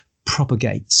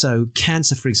propagate. So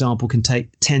cancer, for example, can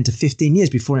take 10 to 15 years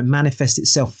before it manifests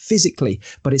itself physically,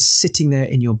 but it's sitting there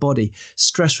in your body.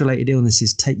 Stress-related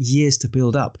illnesses take years to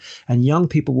build up, and young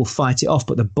people will fight it off,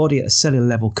 but the body at a cellular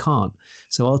level can't.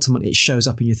 So ultimately it shows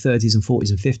up in your 30s and 40s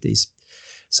and 50s.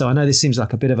 So I know this seems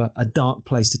like a bit of a dark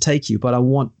place to take you, but I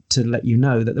want to let you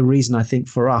know that the reason I think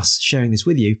for us sharing this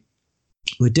with you,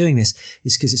 we're doing this,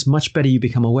 is because it's much better you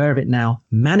become aware of it now,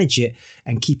 manage it,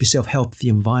 and keep yourself healthy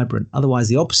and vibrant. Otherwise,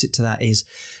 the opposite to that is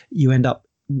you end up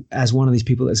as one of these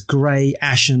people that's grey,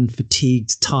 ashen,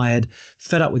 fatigued, tired,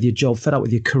 fed up with your job, fed up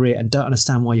with your career, and don't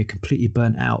understand why you're completely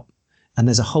burnt out. And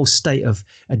there's a whole state of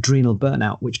adrenal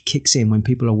burnout which kicks in when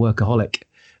people are workaholic.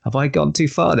 Have I gone too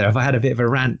far there? Have I had a bit of a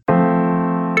rant?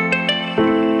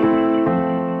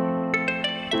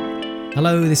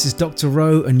 Hello, this is Dr.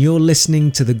 Rowe, and you're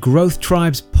listening to the Growth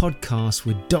Tribes podcast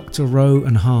with Dr. Rowe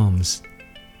and Harms.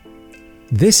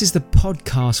 This is the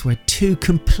podcast where two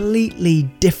completely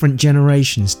different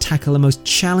generations tackle the most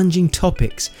challenging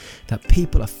topics that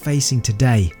people are facing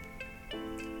today.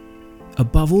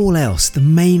 Above all else, the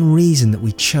main reason that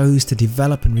we chose to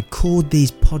develop and record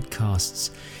these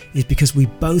podcasts is because we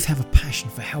both have a passion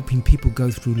for helping people go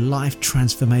through life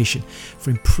transformation, for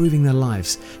improving their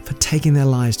lives, for taking their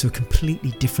lives to a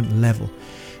completely different level.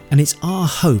 And it's our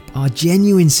hope, our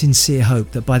genuine, sincere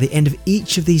hope, that by the end of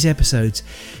each of these episodes,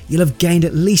 you'll have gained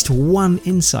at least one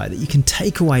insight that you can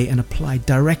take away and apply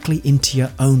directly into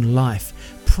your own life.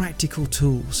 Practical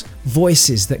tools,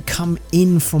 voices that come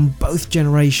in from both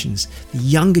generations, the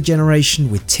younger generation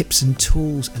with tips and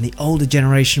tools, and the older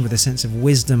generation with a sense of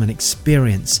wisdom and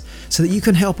experience, so that you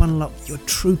can help unlock your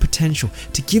true potential,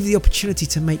 to give the opportunity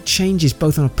to make changes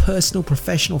both on a personal,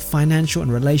 professional, financial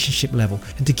and relationship level,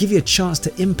 and to give you a chance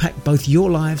to impact both your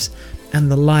lives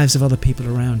and the lives of other people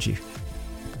around you.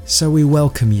 So we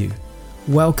welcome you.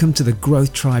 Welcome to the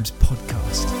Growth Tribes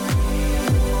podcast.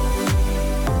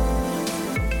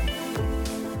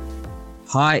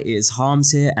 Hi, it's Harms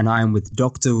here, and I am with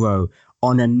Dr. Rowe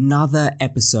on another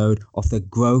episode of the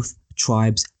Growth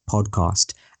Tribes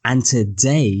podcast. And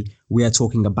today we are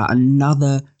talking about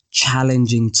another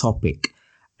challenging topic,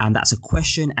 and that's a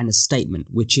question and a statement,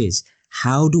 which is,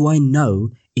 how do I know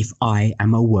if I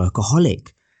am a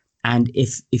workaholic? And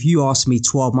if you asked me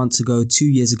 12 months ago, 2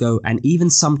 years ago, and even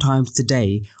sometimes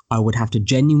today, I would have to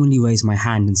genuinely raise my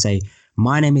hand and say,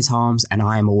 my name is Harms and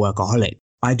I am a workaholic.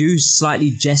 I do slightly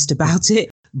jest about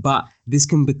it, but this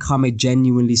can become a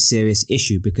genuinely serious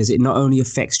issue because it not only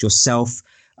affects yourself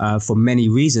for many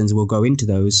reasons, we'll go into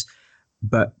those,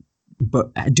 but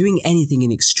doing anything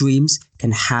in extremes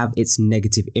can have its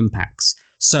negative impacts.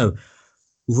 So,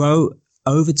 Ro,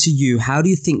 over to you. How do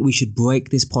you think we should break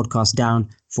this podcast down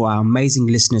for our amazing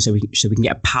listeners so we can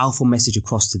get a powerful message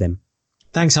across to them?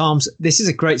 Thanks, Harms. This is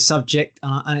a great subject,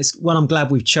 and it's one I'm glad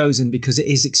we've chosen because it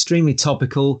is extremely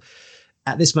topical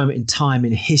at this moment in time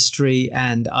in history,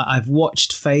 and I've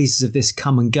watched phases of this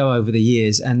come and go over the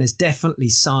years, and there's definitely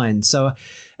signs. So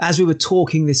as we were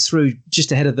talking this through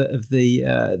just ahead of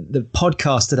the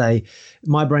podcast today,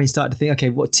 my brain started to think,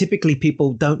 okay, well, typically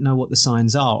people don't know what the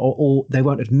signs are, or they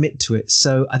won't admit to it.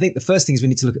 So I think the first thing is we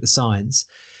need to look at the signs.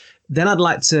 Then I'd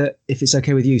like to, if it's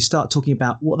okay with you, start talking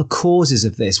about what are the causes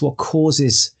of this, what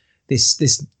causes this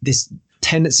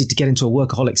tendency to get into a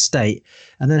workaholic state,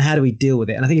 and then how do we deal with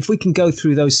it? And I think if we can go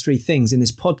through those three things in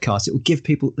this podcast, it will give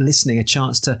people listening a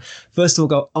chance to, first of all,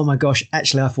 go, oh my gosh,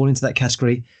 actually I fall into that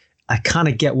category. I kind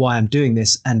of get why I'm doing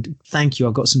this, and thank you,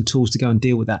 I've got some tools to go and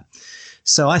deal with that.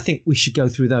 So I think we should go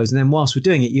through those, and then whilst we're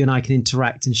doing it, you and I can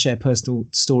interact and share personal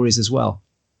stories as well.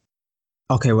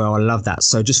 Okay, well, I love that.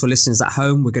 So just for listeners at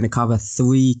home, we're going to cover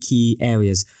three key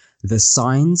areas: the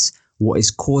signs, what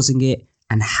is causing it,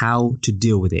 and how to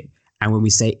deal with it. And when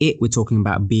we say it, we're talking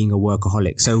about being a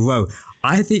workaholic. So, Ro,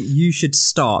 I think you should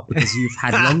start because you've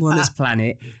had longer on this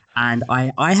planet. And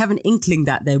I have an inkling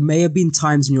that there may have been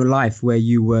times in your life where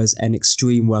you was an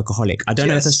extreme workaholic. I don't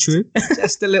know if that's true.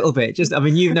 Just a little bit.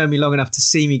 You've known me long enough to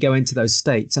see me go into those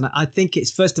states. And I think it's,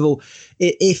 first of all,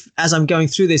 if as I'm going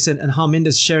through this and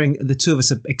Harminder's sharing, the two of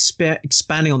us are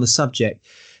expanding on the subject,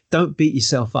 don't beat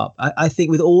yourself up. I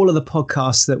think with all of the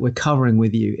podcasts that we're covering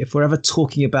with you, if we're ever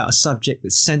talking about a subject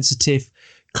that's sensitive,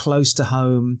 close to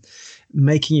home,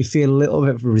 making you feel a little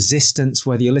bit of resistance,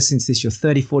 whether you're listening to this, you're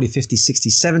 30, 40, 50, 60,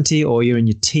 70, or you're in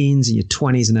your teens and your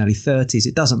 20s and early 30s,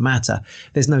 it doesn't matter.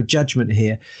 There's no judgment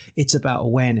here. It's about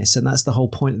awareness. And that's the whole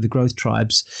point of the Growth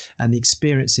Tribes. And the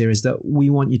experience here is that we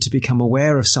want you to become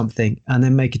aware of something and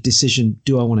then make a decision.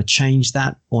 Do I want to change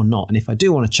that or not? And if I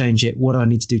do want to change it, what do I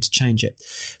need to do to change it?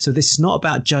 So this is not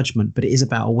about judgment, but it is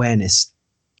about awareness.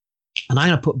 And I'm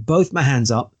going to put both my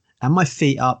hands up and my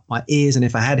feet up, my ears, and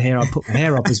if I had hair, I'd put my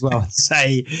hair up as well and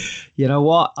say, you know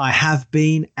what, I have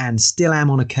been and still am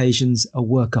on occasions a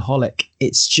workaholic.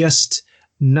 It's just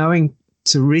knowing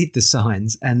to read the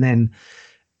signs and then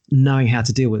knowing how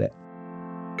to deal with it.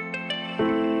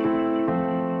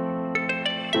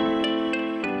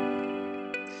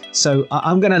 So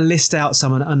I'm going to list out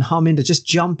some, and Harminder, just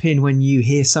jump in when you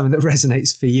hear something that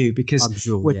resonates for you, because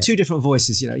we're two different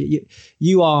voices.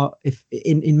 You are, if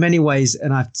in many ways,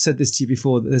 and I've said this to you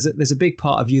before, there's a big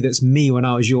part of you that's me when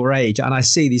I was your age, and I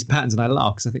see these patterns and I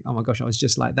laugh because I think, oh my gosh, I was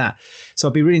just like that. So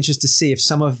I'd be really interested to see if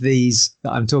some of these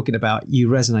that I'm talking about you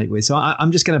resonate with. So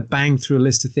I'm just going to bang through a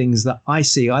list of things that I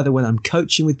see either when I'm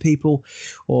coaching with people,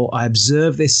 or I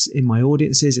observe this in my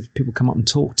audiences if people come up and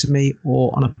talk to me,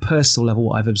 or on a personal level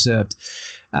what I've observed.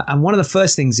 And one of the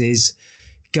first things is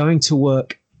going to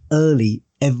work early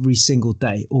every single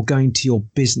day, or going to your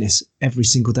business every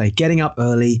single day, getting up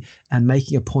early and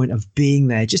making a point of being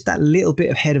there just that little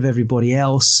bit ahead of everybody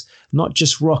else, not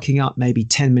just rocking up maybe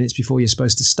 10 minutes before you're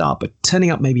supposed to start, but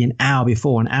turning up maybe an hour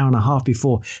before, an hour and a half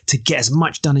before, to get as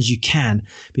much done as you can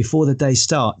before the day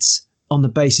starts, on the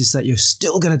basis that you're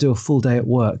still going to do a full day at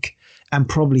work and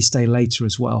probably stay later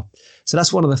as well. So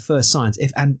that's one of the first signs.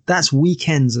 And that's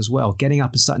weekends as well, getting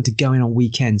up and starting to go in on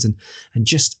weekends and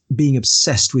just being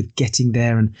obsessed with getting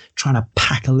there and trying to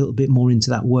pack a little bit more into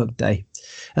that work day.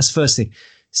 That's the first thing.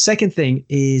 Second thing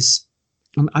is,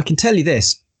 I can tell you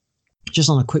this, just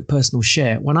on a quick personal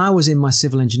share. When I was in my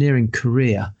civil engineering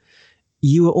career,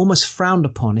 you were almost frowned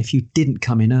upon if you didn't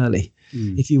come in early.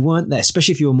 If you weren't there,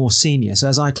 especially if you were more senior. So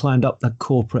as I climbed up the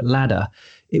corporate ladder,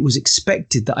 it was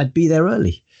expected that I'd be there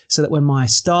early, so that when my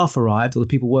staff arrived, or the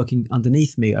people working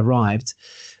underneath me arrived,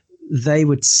 they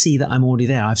would see that I'm already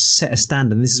there. I've set a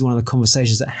standard. And this is one of the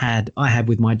conversations that I had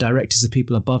with my directors, the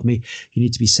people above me. You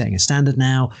need to be setting a standard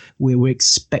now. We're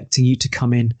expecting you to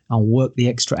come in and work the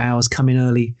extra hours, come in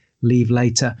early, leave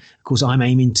later. Of course, I'm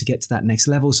aiming to get to that next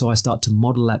level. So I start to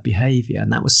model that behavior.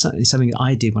 And that was certainly something that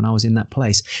I did when I was in that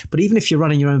place. But even if you're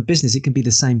running your own business, it can be the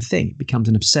same thing. It becomes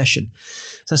an obsession.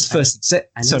 So that's the first.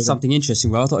 And here's something interesting.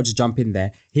 Well, I thought I'd just jump in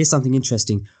there. Here's something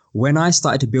interesting. When I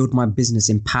started to build my business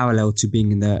in parallel to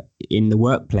being in the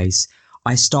workplace,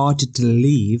 I started to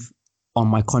leave on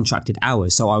my contracted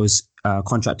hours. So I was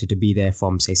contracted to be there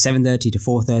from, say, 7:30 to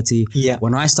 4:30. Yeah.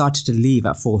 When I started to leave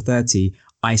at 4:30,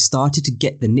 I started to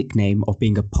get the nickname of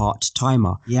being a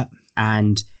part-timer. Yeah.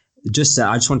 And I just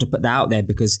want to put that out there,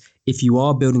 because if you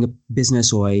are building a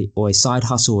business or a side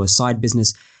hustle or a side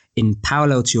business in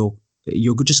parallel to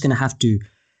you're just going to have to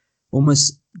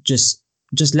almost just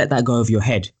let that go over your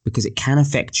head, because it can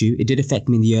affect you. It did affect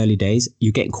me in the early days.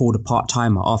 You get called a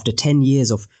part-timer after 10 years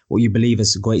of what you believe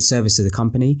is a great service to the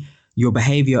company. Your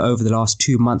behavior over the last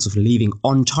 2 months of leaving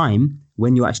on time,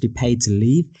 when you're actually paid to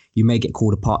leave, you may get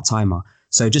called a part-timer.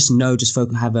 So just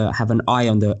have an eye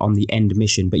on the end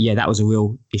mission. But yeah, that was a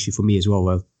real issue for me as well,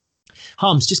 Ro.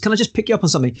 Harms, can I just pick you up on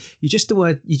something? You just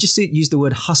used the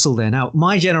word hustle there. Now,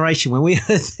 my generation, when we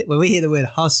hear the word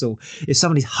hustle, if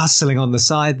somebody's hustling on the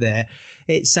side there,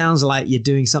 it sounds like you're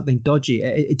doing something dodgy.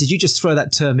 Did you just throw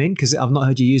that term in? Because I've not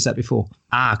heard you use that before.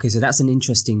 Okay, so that's an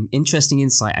interesting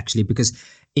insight, actually, because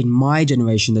in my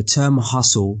generation, the term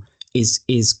hustle is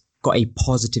got a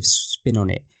positive spin on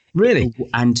it. Really?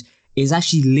 And is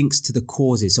actually links to the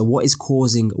causes. So what is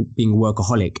causing being a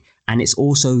workaholic? And it's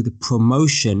also the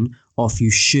promotion of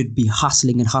you should be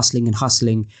hustling and hustling and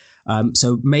hustling.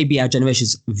 So maybe our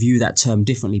generations view that term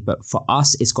differently, but for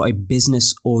us, it's got a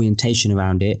business orientation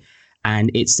around it. And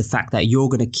it's the fact that you're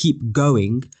going to keep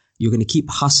going. You're going to keep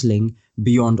hustling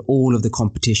beyond all of the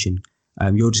competition.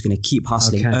 You're just going to keep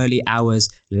hustling, early hours,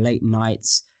 late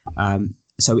nights.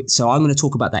 So I'm going to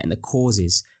talk about that in the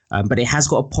causes. But it has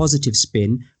got a positive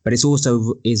spin, but it's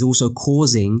also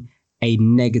causing a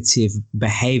negative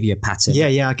behavior pattern.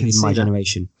 Yeah, I can in see my that.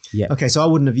 generation. Yeah. Okay, so I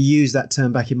wouldn't have used that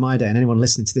term back in my day, and anyone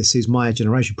listening to this who's my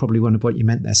generation probably wondered what you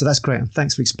meant there. So that's great, and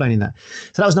thanks for explaining that.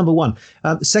 So that was number one.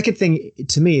 The second thing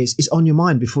to me is on your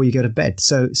mind before you go to bed.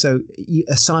 So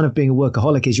a sign of being a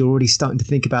workaholic is you're already starting to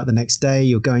think about the next day.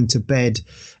 You're going to bed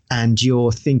and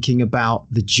you're thinking about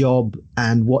the job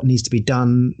and what needs to be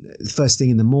done first thing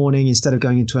in the morning. Instead of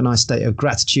going into a nice state of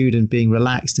gratitude and being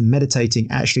relaxed and meditating,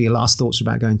 actually your last thoughts are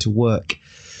about going to work.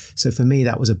 So for me,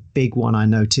 that was a big one I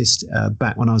noticed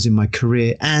back when I was in my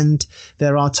career. And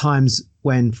there are times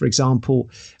when, for example,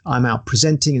 I'm out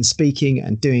presenting and speaking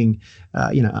and doing,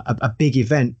 a big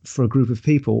event for a group of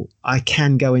people, I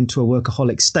can go into a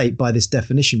workaholic state by this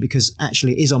definition, because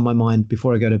actually it is on my mind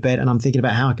before I go to bed and I'm thinking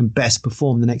about how I can best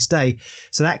perform the next day.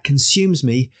 So that consumes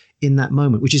me in that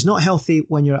moment, which is not healthy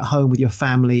when you're at home with your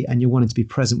family and you're wanting to be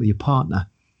present with your partner.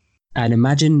 And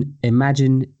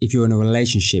imagine if you're in a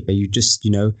relationship and you just,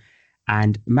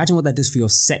 and imagine what that does for your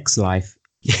sex life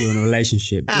if you're in a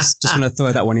relationship. Just want to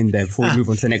throw that one in there before we move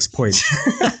on to the next point.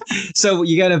 So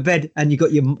you go to bed and you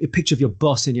got your picture of your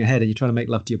boss in your head and you're trying to make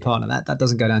love to your partner. That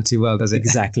doesn't go down too well, does it?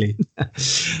 Exactly.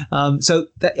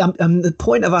 The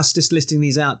point of us just listing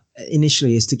these out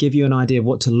initially is to give you an idea of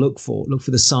what to look for. Look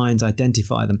for the signs,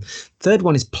 identify them. Third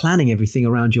one is planning everything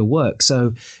around your work.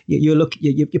 So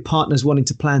your partner's wanting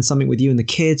to plan something with you and the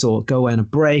kids, or go away on a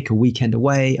break, a weekend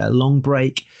away, a long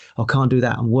break. I can't do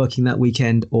that. I'm working that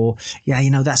weekend. Or,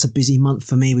 that's a busy month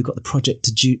for me. We've got the project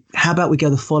to do. How about we go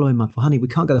the following month? Well, honey, we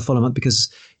can't go the following month because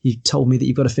you told me that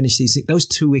you've got to finish these things. Those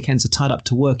 2 weekends are tied up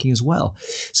to working as well.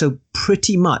 So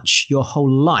pretty much your whole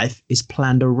life is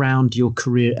planned around your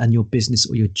career and your business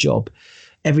or your job.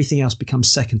 Everything else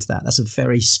becomes second to that. That's a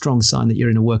very strong sign that you're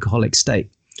in a workaholic state.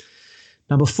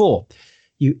 Number 4,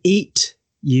 you eat,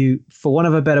 you, for want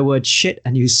of a better word, shit,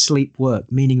 and you sleep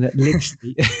work, meaning that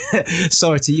literally,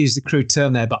 sorry to use the crude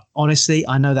term there, but honestly,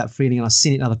 I know that feeling and I've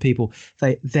seen it in other people.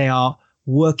 They are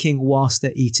working whilst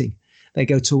they're eating. They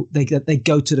go to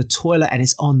the toilet and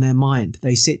it's on their mind.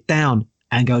 They sit down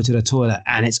and go to the toilet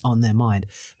and it's on their mind.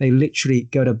 They literally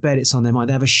go to bed, it's on their mind.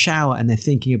 They have a shower and they're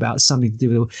thinking about something to do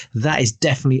with it. That is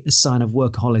definitely a sign of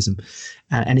workaholism.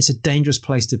 And it's a dangerous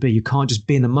place to be. You can't just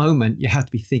be in the moment. You have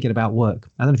to be thinking about work.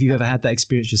 I don't know if you've ever had that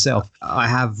experience yourself. I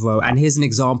have, and here's an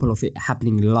example of it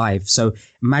happening live. So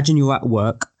imagine you're at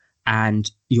work and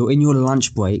you're in your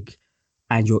lunch break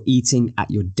and you're eating at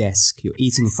your desk. You're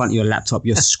eating in front of your laptop.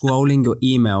 You're scrolling your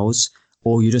emails,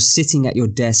 or you're just sitting at your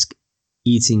desk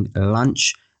eating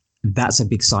lunch. That's a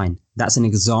big sign. That's an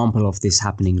example of this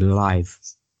happening live.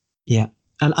 Yeah.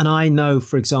 And I know,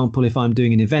 for example, if I'm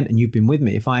doing an event and you've been with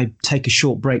me, if I take a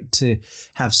short break to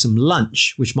have some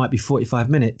lunch, which might be 45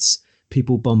 minutes,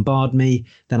 people bombard me.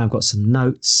 Then I've got some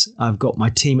notes. I've got my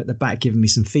team at the back giving me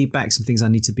some feedback, some things I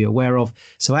need to be aware of.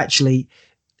 So actually,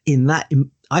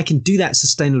 I can do that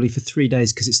sustainably for 3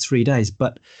 days because it's 3 days.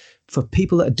 But for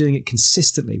people that are doing it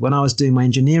consistently, when I was doing my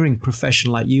engineering profession,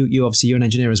 like you obviously you're an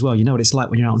engineer as well, you know what it's like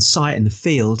when you're out on site in the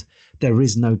field, there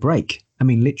is no break. I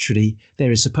mean, literally,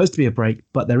 there is supposed to be a break,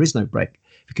 but there is no break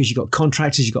because you've got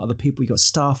contractors, you've got other people, you've got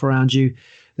staff around you.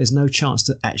 There's no chance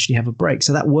to actually have a break.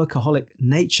 So that workaholic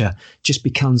nature just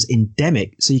becomes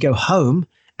endemic. So you go home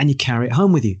and you carry it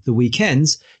home with you. The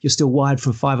weekends, you're still wired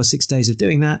from 5 or 6 days of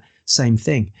doing that. Same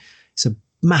thing. It's a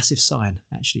massive sign,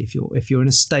 actually, if you're in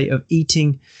a state of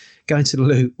eating, going to the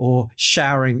loo, or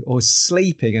showering or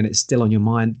sleeping and it's still on your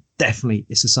mind, definitely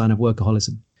it's a sign of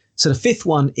workaholism. So the 5th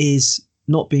one is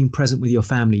not being present with your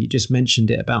family. You just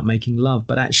mentioned it about making love,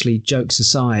 but actually, jokes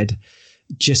aside,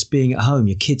 just being at home,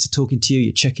 your kids are talking to you,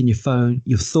 you're checking your phone,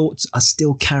 your thoughts are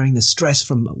still carrying the stress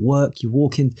from work. You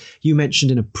walk in, you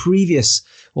mentioned in a previous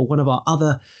or one of our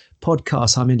other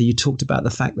podcasts, Harminder, you talked about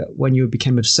the fact that when you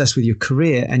became obsessed with your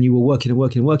career and you were working and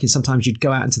working and working, sometimes you'd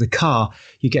go out into the car,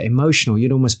 you get emotional,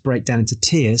 you'd almost break down into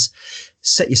tears,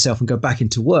 set yourself and go back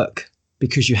into work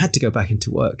because you had to go back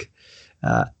into work.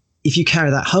 If you carry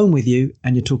that home with you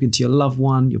and you're talking to your loved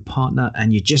one, your partner,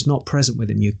 and you're just not present with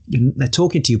them, they're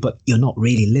talking to you, but you're not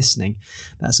really listening,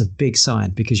 that's a big sign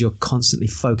because you're constantly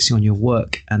focusing on your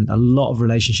work. And a lot of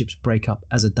relationships break up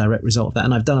as a direct result of that.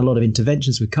 And I've done a lot of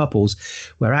interventions with couples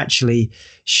where actually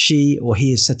she or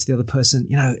he has said to the other person,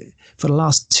 for the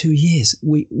last 2 years,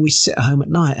 we sit at home at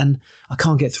night and I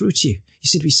can't get through to you. You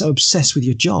seem to be so obsessed with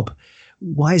your job.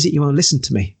 Why is it you won't listen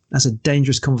to me? That's a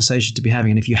dangerous conversation to be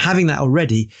having. And if you're having that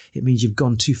already, it means you've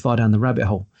gone too far down the rabbit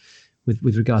hole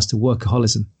with regards to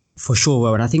workaholism. For sure,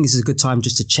 Ro. And I think this is a good time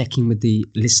just to check in with the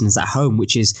listeners at home,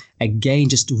 which is, again,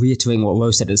 just reiterating what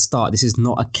Ro said at the start. This is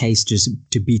not a case just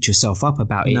to beat yourself up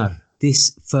about it. No.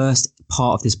 This first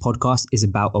part of this podcast is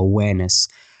about awareness.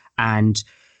 And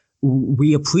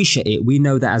we appreciate it. We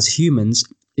know that as humans,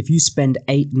 if you spend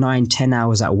 8, 9, 10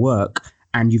 hours at work,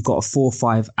 and you've got a 4 or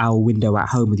 5 hour window at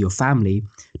home with your family,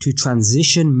 to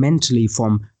transition mentally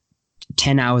from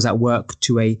 10 hours at work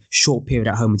to a short period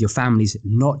at home with your family is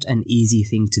not an easy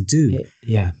thing to do.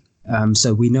 Yeah.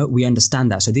 So we understand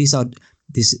that. So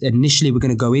initially we're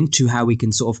going to go into how we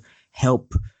can sort of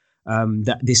help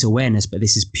this awareness, but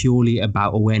this is purely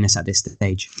about awareness at this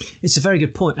stage. It's a very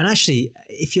good point. And actually,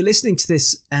 if you're listening to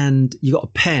this and you got a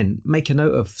pen, make a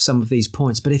note of some of these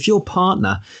points. But if your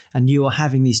partner and you are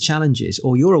having these challenges,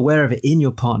 or you're aware of it in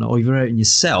your partner, or you're aware of it in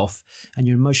yourself, and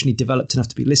you're emotionally developed enough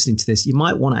to be listening to this, you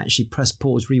might want to actually press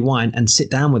pause, rewind, and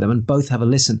sit down with them and both have a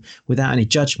listen without any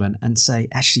judgment and say,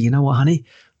 actually, you know what, honey,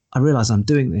 I realize I'm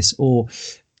doing this. Or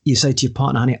you say to your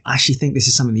partner, honey, I actually think this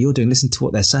is something that you're doing. Listen to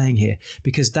what they're saying here,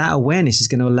 because that awareness is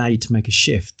going to allow you to make a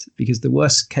shift. Because the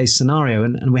worst case scenario,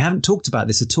 and we haven't talked about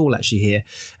this at all actually here,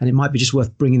 and it might be just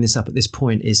worth bringing this up at this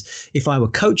point, is if I were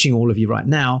coaching all of you right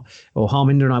now, or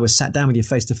Harminder and I were sat down with you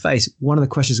face to face, one of the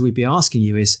questions we'd be asking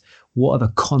you is, what are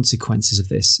the consequences of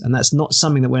this? And that's not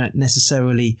something that we're not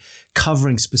necessarily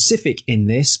covering specific in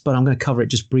this, but I'm going to cover it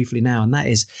just briefly now. And that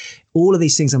is all of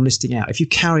these things I'm listing out. If you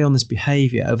carry on this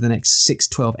behavior over the next 6,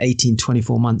 12, 18,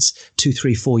 24 months, 2,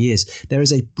 3, 4 years, there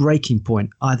is a breaking point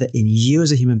either in you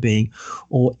as a human being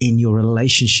or in your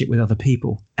relationship with other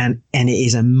people. And it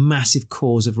is a massive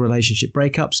cause of relationship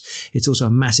breakups. It's also a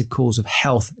massive cause of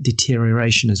health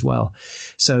deterioration as well.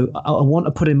 So I want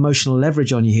to put emotional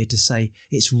leverage on you here to say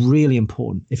it's really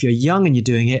important. If you're young and you're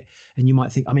doing it, and you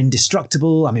might think, I'm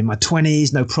indestructible, I'm in my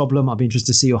 20s, no problem. I'll be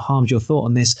interested to see your thought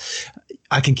on this.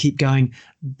 I can keep going.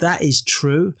 That is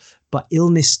true, but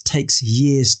illness takes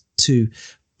years to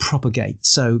propagate.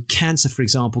 So cancer, for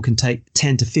example, can take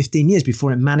 10 to 15 years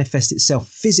before it manifests itself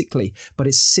physically, but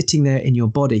it's sitting there in your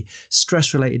body.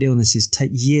 Stress-related illnesses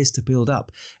take years to build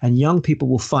up, and young people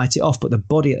will fight it off, but the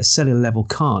body at a cellular level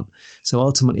can't. So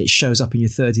ultimately it shows up in your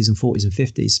 30s and 40s and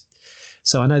 50s.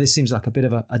 So I know this seems like a bit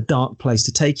of a dark place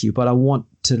to take you, but I want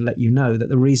to let you know that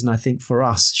the reason I think for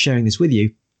us sharing this with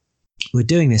you, we're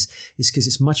doing this, is because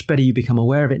it's much better you become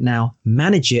aware of it now,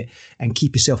 manage it, and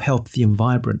keep yourself healthy and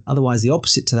vibrant. Otherwise, the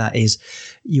opposite to that is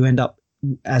you end up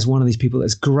as one of these people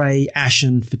that's grey,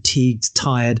 ashen, fatigued,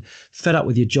 tired, fed up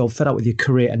with your job, fed up with your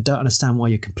career, and don't understand why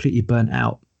you're completely burnt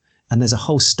out. And there's a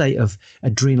whole state of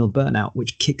adrenal burnout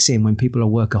which kicks in when people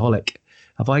are workaholic.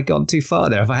 Have I gone too far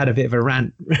there? Have I had a bit of a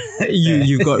rant?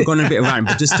 You've gone a bit of a rant,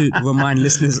 but just to remind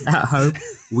listeners at home,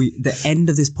 the end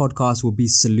of this podcast will be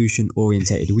solution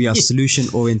orientated. We are solution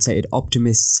orientated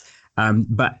optimists.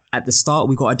 But at the start,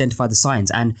 we got to identify the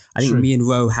signs. And I think me and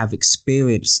Ro have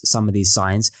experienced some of these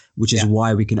signs, which is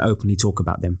why we can openly talk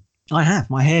about them. I have.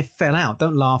 My hair fell out.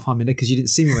 Don't laugh, Harminder, because you didn't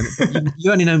see me when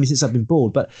you only know me since I've been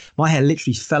bald, but my hair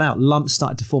literally fell out. Lumps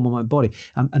started to form on my body.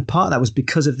 And part of that was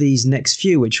because of these next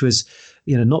few, which was,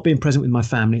 not being present with my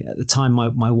family at the time,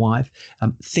 my wife,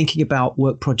 thinking about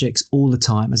work projects all the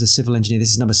time as a civil engineer.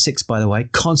 This is number 6, by the way,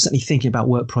 constantly thinking about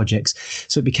work projects.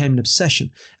 So it became an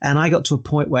obsession. And I got to a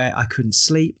point where I couldn't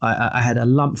sleep. I had a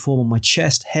lump form on my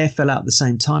chest. Hair fell out at the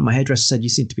same time. My hairdresser said, you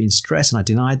seem to be in stress. And I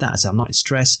denied that. I said, I'm not in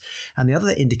stress. And the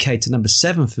other indicator, number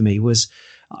 7 for me, was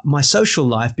my social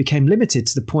life became limited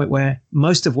to the point where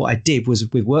most of what I did was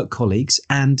with work colleagues,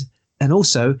 and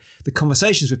also the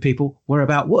conversations with people were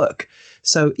about work.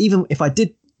 So even if I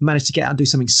did manage to get out and do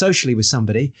something socially with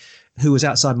somebody who was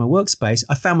outside my workspace,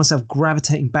 I found myself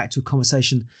gravitating back to a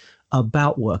conversation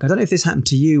about work. I don't know if this happened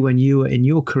to you when you were in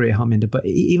your career, Harminder, but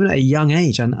even at a young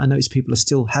age, I noticed people are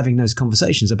still having those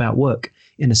conversations about work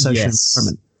in a social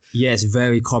environment. Yes,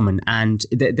 very common. And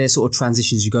there's sort of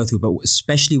transitions you go through, but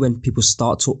especially when people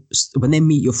when they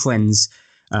meet your friends,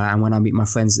 and when I meet my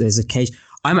friends, there's a case.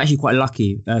 I'm actually quite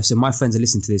lucky. So my friends are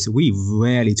listening to this. We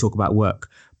rarely talk about work,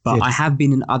 but I have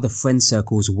been in other friend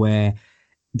circles where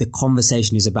the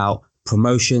conversation is about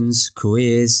promotions,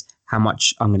 careers, how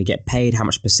much I'm going to get paid, how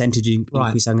much percentage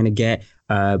increase I'm going to get,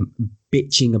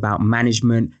 bitching about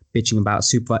management, bitching about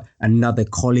another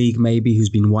colleague maybe who's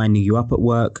been winding you up at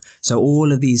work. So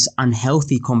all of these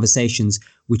unhealthy conversations,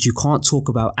 which you can't talk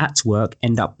about at work,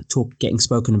 end up getting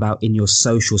spoken about in your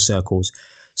social circles.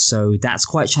 So that's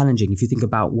quite challenging if you think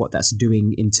about what that's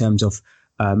doing in terms of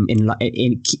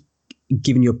in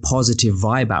giving you a positive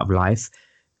vibe out of life.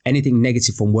 Anything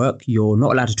negative from work, you're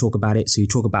not allowed to talk about it. So you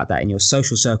talk about that in your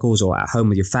social circles or at home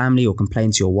with your family, or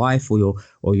complain to your wife, or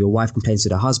your wife complains to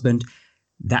the husband.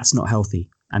 That's not healthy.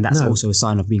 And that's also a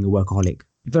sign of being a workaholic.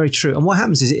 Very true. And what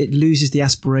happens is it loses the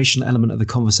aspirational element of the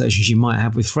conversations you might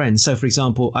have with friends. So, for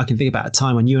example, I can think about a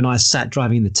time when you and I sat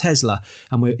driving in the Tesla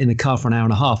and we're in the car for an hour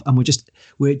and a half, and we're just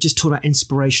talking about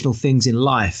inspirational things in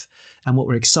life and what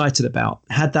we're excited about.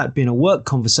 Had that been a work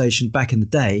conversation back in the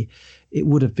day, it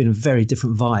would have been a very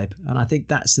different vibe. And I think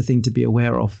that's the thing to be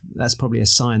aware of. That's probably a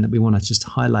sign that we want to just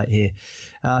highlight here.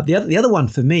 The other one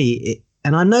for me,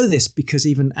 and I know this because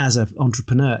even as an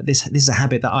entrepreneur, this is a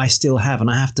habit that I still have, and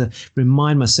I have to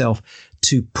remind myself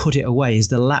to put it away, is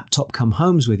the laptop comes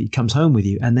home with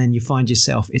you, and then you find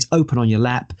yourself, it's open on your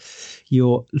lap,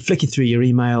 you're flicking through your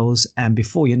emails, and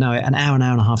before you know it, an hour and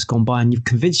a half's gone by, and you've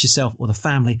convinced yourself or the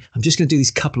family, I'm just going to do these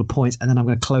couple of points, and then I'm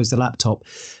going to close the laptop.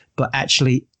 But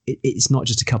actually, it's not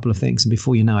just a couple of things, and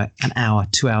before you know it, an hour,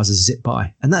 2 hours has zipped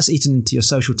by, and that's eaten into your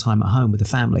social time at home with the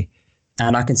family.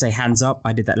 And I can say hands up,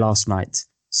 I did that last night.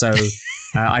 So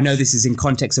I know this is in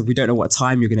context of we don't know what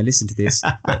time you're going to listen to this.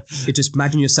 But just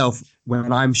imagine yourself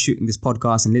when I'm shooting this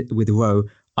podcast and with Ro.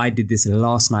 I did this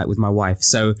last night with my wife.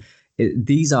 So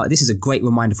this is a great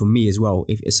reminder for me as well.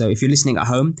 If you're listening at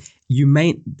home,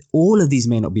 all of these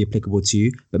may not be applicable to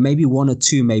you, but maybe one or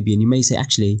two maybe, and you may say,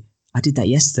 actually, I did that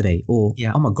yesterday, or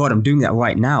oh my God, I'm doing that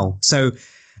right now. So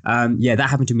that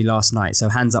happened to me last night. So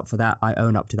hands up for that. I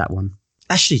own up to that one.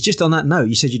 Actually, just on that note,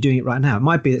 you said you're doing it right now. It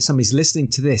might be that somebody's listening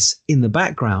to this in the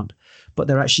background, but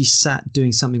they're actually sat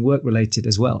doing something work related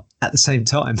as well at the same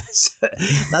time. So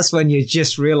that's when you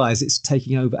just realize it's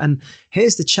taking over. And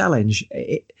here's the challenge.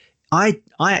 I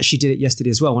actually did it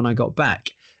yesterday as well when I got back,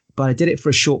 but I did it for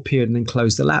a short period and then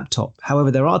closed the laptop.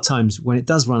 However, there are times when it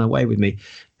does run away with me,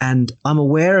 and I'm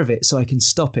aware of it so I can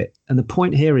stop it. And the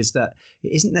point here is that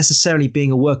it isn't necessarily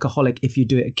being a workaholic if you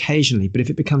do it occasionally, but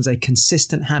if it becomes a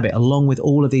consistent habit along with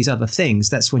all of these other things,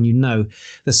 that's when you know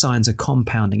the signs are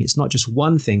compounding. It's not just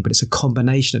one thing, but it's a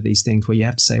combination of these things where you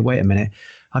have to say, wait a minute,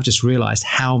 I've just realized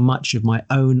how much of my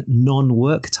own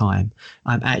non-work time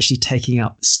I'm actually taking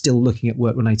up still looking at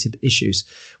work-related issues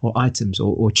or items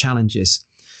or challenges.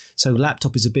 So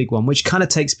laptop is a big one, which kind of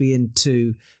takes me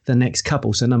into the next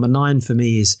couple. So number 9 for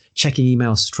me is checking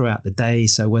emails throughout the day.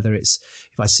 So whether it's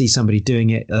if I see somebody doing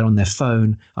it, they're on their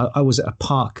phone. I was at a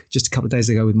park just a couple of days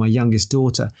ago with my youngest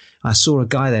daughter. I saw a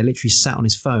guy there literally sat on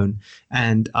his phone,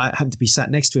 and I happened to be sat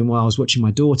next to him while I was watching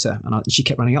my daughter, and she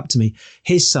kept running up to me.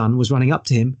 His son was running up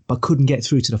to him, but couldn't get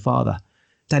through to the father.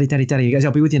 Daddy, daddy, daddy. He goes,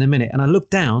 I'll be with you in a minute. And I looked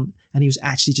down and he was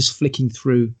actually just flicking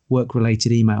through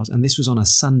work-related emails. And this was on a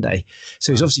Sunday.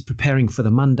 So he's obviously preparing for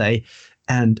the Monday.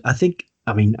 And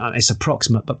it's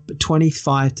approximate, but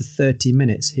 25 to 30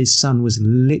 minutes, his son was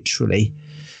literally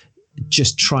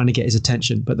just trying to get his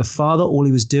attention. But the father, all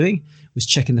he was doing was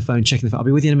checking the phone. I'll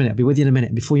be with you in a minute. I'll be with you in a minute.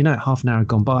 And before you know it, half an hour had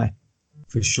gone by.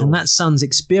 For sure. And that son's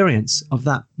experience of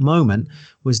that moment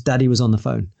was daddy was on the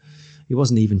phone. He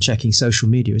wasn't even checking social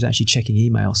media. He was actually checking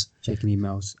emails.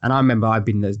 And I remember I've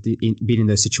been in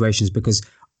those situations because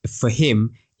for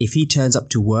him, if he turns up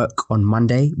to work on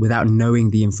Monday without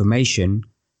knowing the information,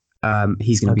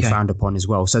 he's going to be frowned upon as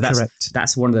well. So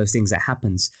that's one of those things that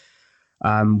happens,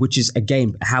 which is,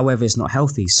 again, however, it's not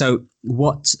healthy. So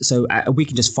I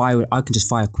can just fire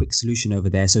a quick solution over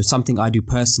there. So something I do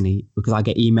personally, because I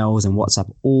get emails and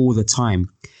WhatsApp all the time,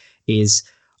 is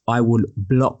I will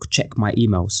check my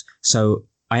emails. So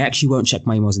I actually won't check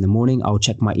my emails in the morning. I'll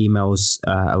check my emails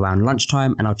around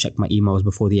lunchtime, and I'll check my emails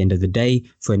before the end of the day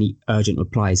for any urgent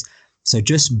replies. So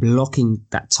just blocking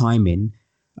that time in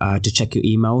to check your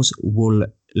emails will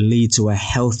lead to a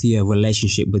healthier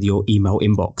relationship with your email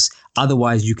inbox.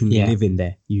 Otherwise, you can live in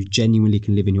there. You genuinely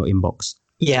can live in your inbox.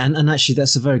 Yeah, and actually,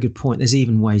 that's a very good point. There's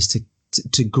even ways to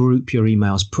group your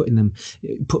emails,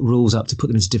 put rules up to put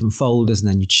them into different folders, and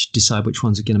then you decide which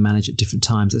ones are going to manage at different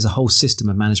times. There's a whole system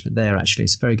of management there, actually.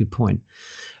 It's a very good point.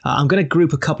 I'm going to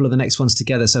group a couple of the next ones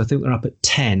together. So I think we're up at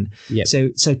 10. Yep.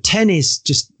 So 10 is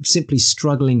just simply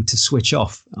struggling to switch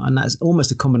off. And that's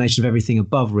almost a combination of everything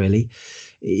above, really.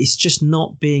 It's just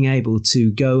not being able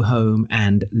to go home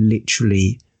and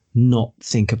literally not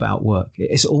think about work.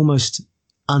 It's almost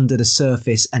under the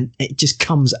surface, and it just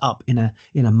comes up in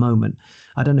a moment.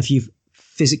 I don't know if you've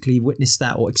physically witnessed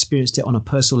that or experienced it on a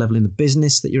personal level in the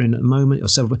business that you're in at the moment,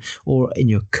 or in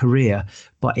your career,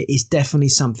 but it is definitely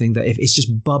something that if it's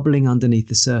just bubbling underneath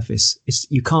the surface,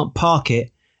 you can't park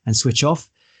it and switch off.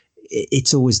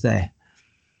 It's always there.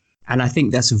 And I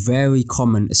think that's very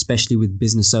common, especially with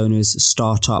business owners,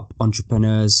 startup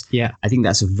entrepreneurs. Yeah, I think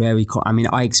that's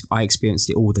I experienced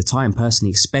it all the time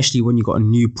personally, especially when you've got a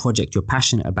new project you're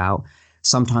passionate about.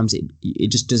 Sometimes it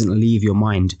just doesn't leave your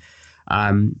mind.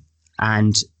 And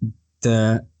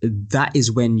that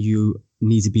is when you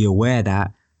need to be aware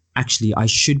that actually I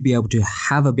should be able to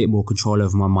have a bit more control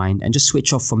over my mind and just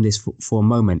switch off from this for a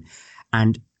moment.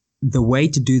 And the way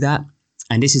to do that,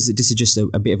 and this is just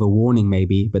a bit of a warning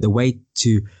maybe, but the way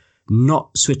to not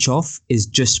switch off is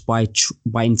just by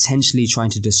intentionally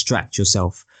trying to distract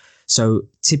yourself. So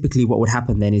typically what would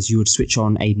happen then is you would switch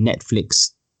on a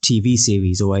Netflix TV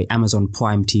series or a Amazon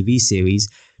Prime TV series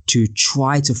to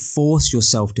try to force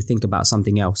yourself to think about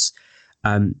something else.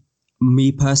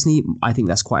 Me personally, I think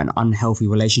that's quite an unhealthy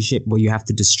relationship where you have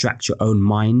to distract your own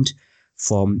mind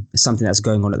from something that's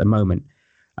going on at the moment.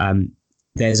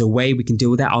 There's a way we can deal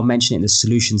with that. I'll mention it in the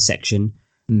solution section,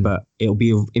 but it'll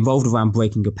be involved around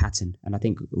breaking a pattern. And I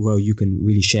think, Ro, you can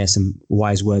really share some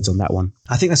wise words on that one.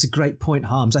 I think that's a great point,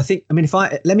 Harms.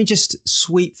 Let me just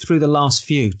sweep through the last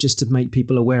few just to make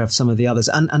people aware of some of the others.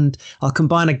 And I'll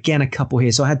combine again a couple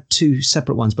here. So I had 2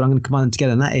 separate ones, but I'm going to combine them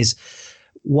together. And that is,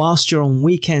 whilst you're on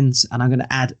weekends, and I'm going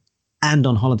to add and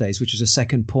on holidays, which was a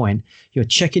second point. You're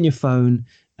checking your phone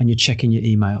and you're checking your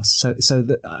emails.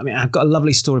 I've got a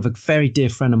lovely story of a very dear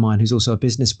friend of mine who's also a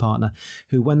business partner,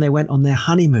 who, when they went on their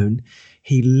honeymoon,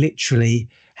 he literally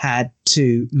had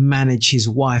to manage his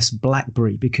wife's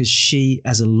BlackBerry because she,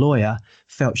 as a lawyer,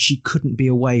 felt she couldn't be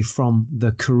away from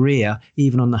the career,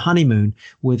 even on the honeymoon,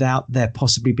 without there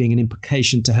possibly being an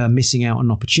implication to her missing out on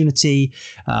an opportunity,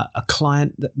 a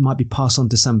client that might be passed on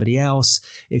to somebody else,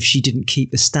 if she didn't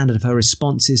keep the standard of her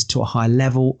responses to a high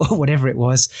level or whatever it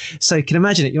was. So you can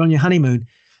imagine it, you're on your honeymoon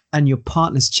and your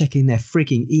partner's checking their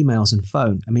freaking emails and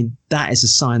phone. I mean, that is a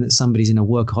sign that somebody's in a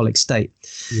workaholic state.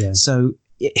 Yeah. So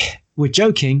we're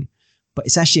joking, but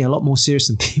it's actually a lot more serious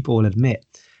than people will admit.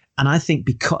 And I think,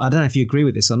 because I don't know if you agree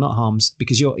with this or not, Harms,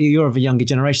 because you're of a younger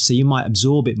generation, so you might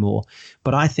absorb it more.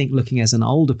 But I think, looking as an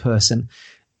older person,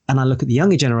 and I look at the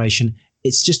younger generation,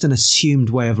 it's just an assumed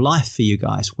way of life for you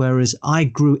guys. Whereas I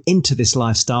grew into this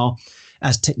lifestyle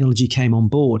as technology came on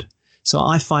board. So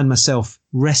I find myself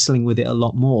wrestling with it a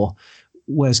lot more.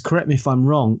 Whereas, correct me if I'm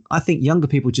wrong, I think younger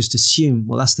people just assume,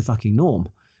 well, that's the fucking norm.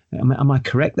 Am I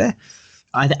correct there?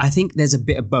 I think there's a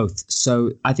bit of both.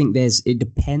 So I think it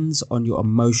depends on your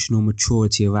emotional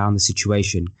maturity around the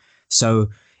situation. So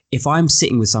if I'm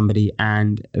sitting with somebody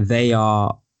and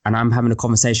I'm having a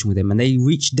conversation with them and they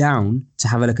reach down to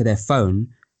have a look at their phone,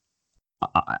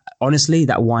 honestly,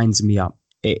 that winds me up.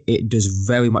 It does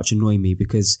very much annoy me,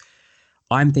 because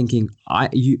I'm thinking,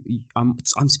 I'm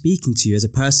speaking to you as a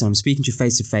person. I'm speaking to you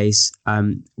face to face.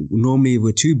 Normally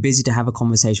we're too busy to have a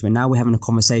conversation, but now we're having a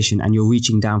conversation and you're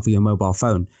reaching down for your mobile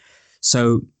phone.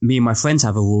 So me and my friends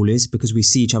have a rule, is because we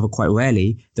see each other quite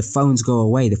rarely, the phones go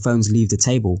away, the phones leave the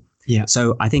table. Yeah.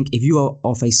 So I think if you are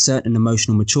of a certain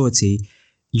emotional maturity,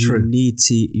 you need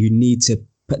to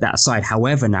put that aside.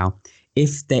 However, now,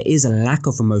 if there is a lack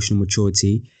of emotional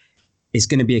maturity, it's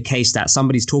going to be a case that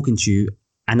somebody's talking to you,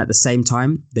 and at the same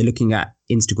time, they're looking at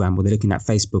Instagram or they're looking at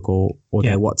Facebook or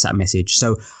their WhatsApp message.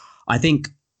 So I think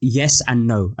yes and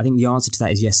no. I think the answer to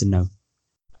that is yes and no.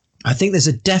 I think there's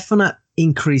a definite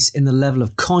increase in the level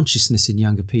of consciousness in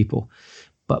younger people.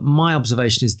 But my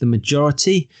observation is the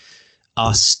majority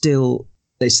are still,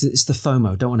 it's the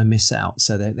FOMO, don't want to miss out.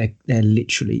 So they're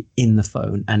literally in the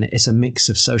phone, and it's a mix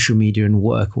of social media and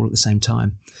work all at the same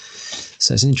time.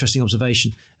 So it's an interesting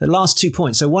observation. The last 2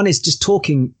 points. So one is just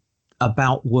talking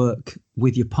about work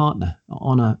with your partner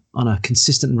on a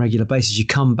consistent and regular basis. You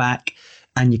come back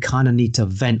and you kind of need to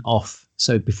vent off.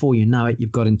 So before you know it,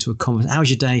 you've got into a conversation. How's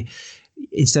your day?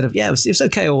 Instead of, it was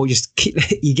okay, or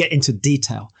you get into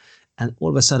detail. And all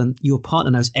of a sudden, your partner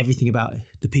knows everything about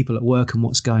the people at work and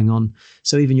what's going on.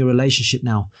 So even your relationship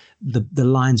now, the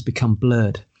lines become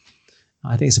blurred.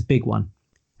 I think it's a big one.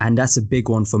 And that's a big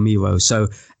one for me, Rose. So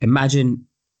imagine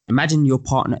your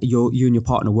partner, you and your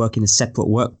partner work in a separate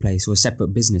workplace or a separate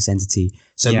business entity.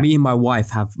 So me and my wife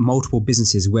have multiple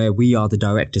businesses where we are the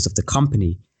directors of the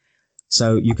company.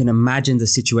 So you can imagine the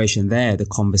situation there. The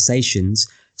conversations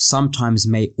sometimes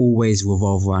may always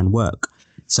revolve around work.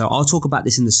 So I'll talk about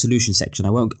this in the solution section. I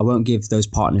won't give those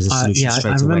partners a solution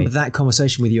straight away. I remember that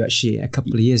conversation with you actually a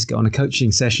couple of years ago on a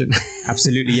coaching session.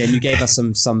 Absolutely, yeah. And you gave us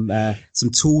some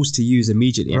tools to use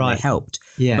immediately, and they helped.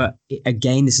 Yeah. But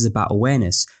again, this is about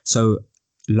awareness. So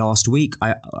last week,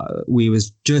 we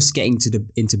was just getting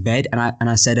into bed, and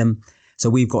I said, so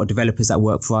we've got developers that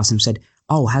work for us, and said,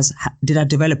 did our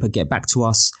developer get back to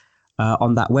us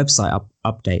on that website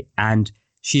update? And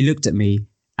she looked at me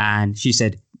and she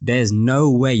said, there's no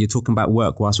way you're talking about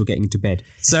work whilst we're getting into bed.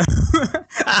 So,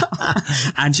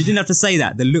 and she didn't have to say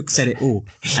that. The look said it all.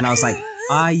 And I was like,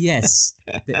 yes,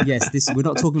 we're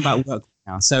not talking about work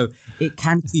now. So it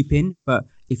can creep in, but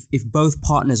if both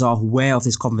partners are aware of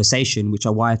this conversation, which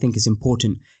are why I think it's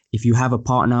important, if you have a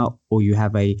partner or you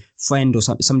have a friend or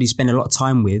somebody you spend a lot of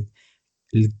time with,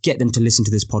 get them to listen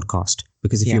to this podcast.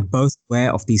 Because if you're both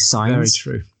aware of these signs,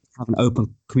 very true. Have an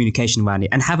open communication around it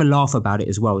and have a laugh about it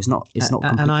as well. It's not.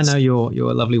 And I know your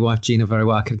lovely wife Gina very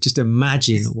well. I can just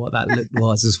imagine what that look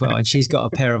was as well. And she's got a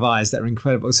pair of eyes that are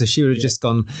incredible. So she would have just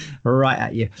gone right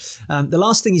at you. The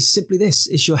last thing is simply this: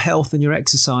 is your health and your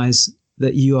exercise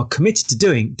that you are committed to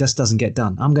doing just doesn't get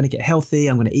done. I'm going to get healthy.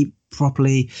 I'm going to eat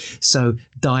properly. So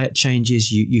diet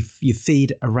changes, you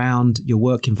feed around your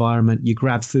work environment, you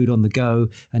grab food on the go.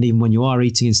 And even when you are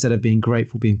eating, instead of being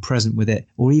grateful, being present with it,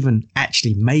 or even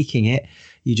actually making it,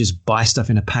 you just buy stuff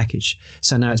in a package.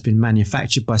 So now it's been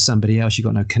manufactured by somebody else. You've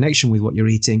got no connection with what you're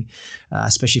eating,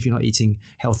 especially if you're not eating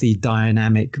healthy,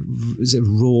 dynamic,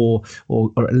 raw,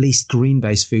 or at least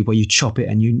green-based food where you chop it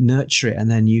and you nurture it and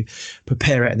then you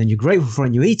prepare it and then you're grateful for it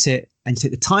and you eat it and you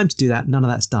take the time to do that. None of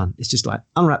that's done. It's just like,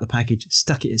 unwrap the package,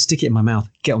 stick it in my mouth,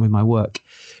 get on with my work.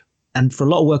 And for a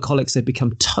lot of workaholics, they've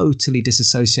become totally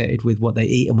disassociated with what they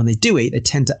eat. And when they do eat, they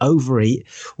tend to overeat,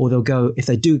 or they'll go, if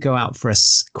they do go out for a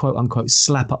quote unquote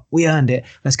slap up, we earned it,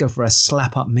 let's go for a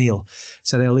slap up meal.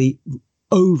 So they'll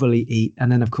overly eat, and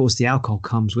then of course the alcohol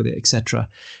comes with it, etc.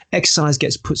 Exercise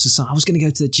gets put aside. I was going to go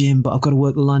to the gym, but I've got to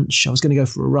work lunch. I was going to go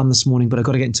for a run this morning, but I've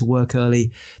got to get into work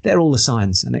early. They're all the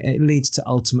signs, and it leads to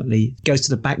ultimately goes to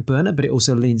the back burner, but it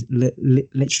also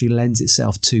literally lends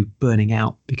itself to burning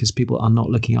out because people are not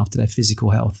looking after their physical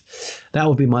health. That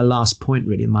would be my last point,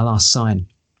 really, my last sign.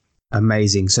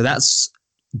 Amazing. So that's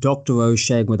Dr. Rowe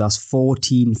sharing with us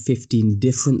 14, 15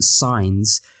 different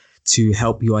signs to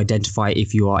help you identify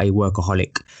if you are a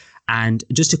workaholic. And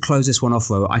just to close this one off,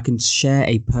 Ro, I can share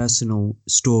a personal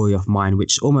story of mine,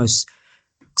 which almost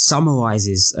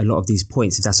summarizes a lot of these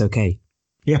points, if that's okay.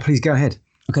 Yeah, please go ahead.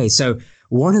 Okay, so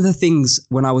one of the things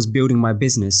when I was building my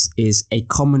business is a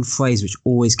common phrase which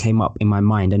always came up in my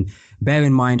mind. And bear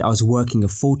in mind, I was working a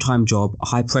full-time job, a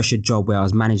high-pressure job where I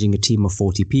was managing a team of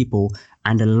 40 people.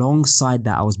 And alongside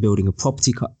that, I was building a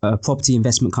property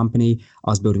investment company. I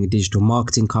was building a digital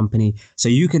marketing company. So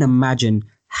you can imagine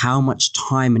how much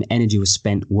time and energy was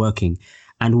spent working.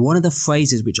 And one of the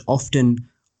phrases which often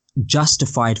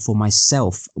justified for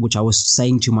myself, which I was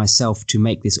saying to myself to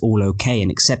make this all okay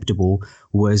and acceptable,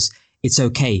 was it's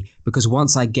okay because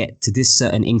once I get to this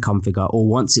certain income figure, or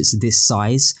once it's this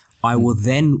size, I will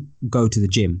then go to the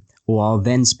gym, or I'll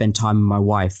then spend time with my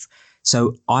wife.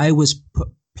 So I was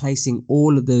placing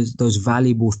all of those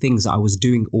valuable things that I was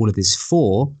doing all of this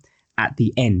for at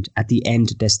the end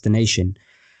destination.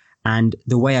 And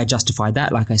the way I justified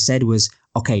that, like I said, was,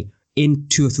 okay, in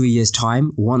 2 or 3 years'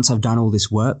 time, once I've done all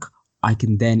this work, I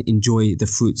can then enjoy the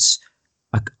fruits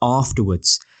like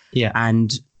afterwards. Yeah.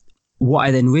 And what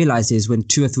I then realized is when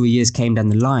 2 or 3 years came down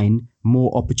the line, more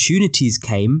opportunities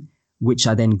came, which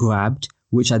I then grabbed,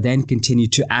 which I then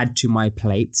continued to add to my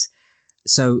plate.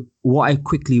 So what I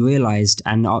quickly realized,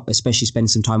 and especially spending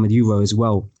some time with you, Ro, as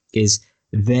well, is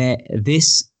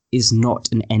this is not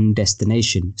an end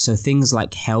destination. So things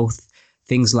like health,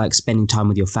 things like spending time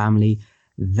with your family,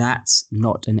 that's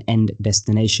not an end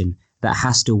destination. That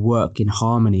has to work in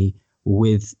harmony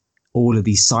with all of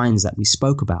these signs that we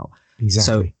spoke about.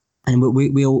 Exactly. So, and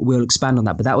we'll expand on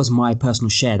that. But that was my personal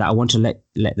share that I want to let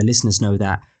the listeners know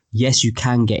that, yes, you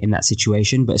can get in that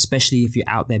situation, but especially if you're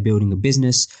out there building a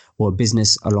business, or a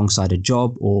business alongside a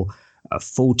job, or a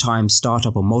full-time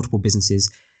startup, or multiple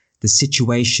businesses, the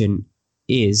situation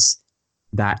is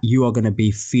that you are going to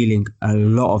be feeling a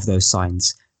lot of those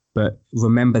signs. But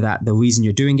remember that the reason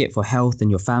you're doing it for health and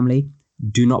your family,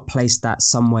 do not place that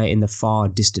somewhere in the far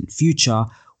distant future,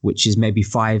 which is maybe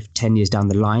 5-10 years down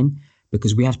the line,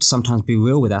 because we have to sometimes be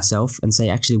real with ourselves and say,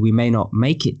 actually, we may not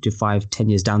make it to 5-10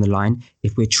 years down the line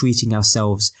if we're treating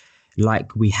ourselves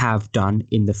like we have done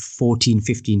in the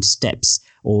 14-15 steps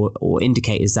or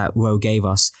indicators that Ro gave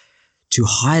us to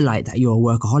highlight that you're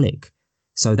a workaholic.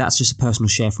 So that's just a personal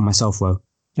share for myself, Ro.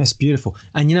 That's beautiful.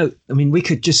 And, we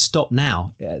could just stop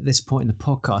now at this point in the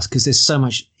podcast, because there's so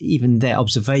much, even there,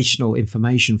 observational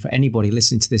information for anybody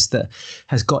listening to this that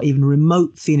has got even a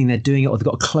remote feeling they're doing it, or they've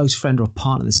got a close friend or a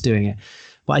partner that's doing it.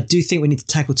 But I do think we need to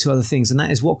tackle two other things, and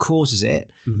that is what causes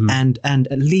it, and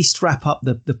at least wrap up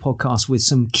the podcast with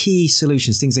some key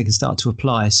solutions, things they can start to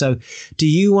apply. So do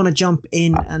you want to jump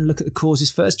in and look at the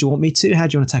causes first? Do you want me to? How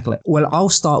do you want to tackle it? Well, I'll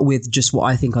start with just what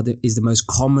I think is the most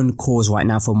common cause right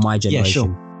now for my generation.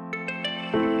 Yeah, sure.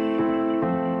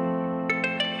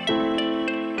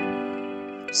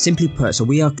 Simply put, so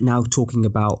we are now talking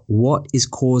about what is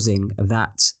causing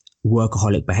that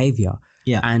workaholic behavior.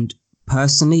 Yeah. And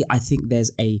personally, I think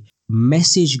there's a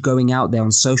message going out there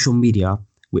on social media,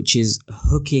 which is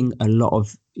hooking a lot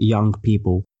of young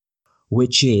people,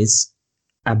 which is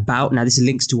about, now this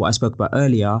links to what I spoke about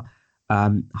earlier,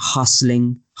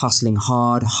 hustling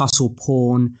hard, hustle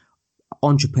porn,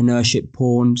 entrepreneurship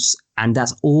porns, and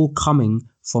that's all coming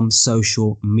from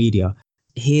social media.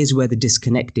 Here's where the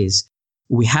disconnect is.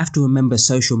 We have to remember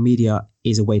social media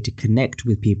is a way to connect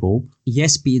with people.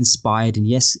 Yes, be inspired, and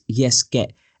yes,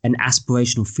 get an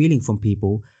aspirational feeling from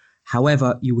people.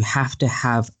 However, you have to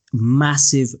have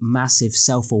massive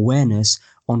self-awareness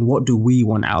on what do we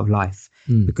want out of life,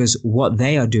 because what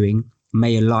they are doing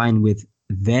may align with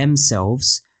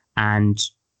themselves. And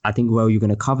I think, Ro, you're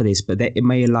going to cover this, but it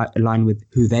may align with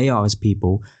who they are as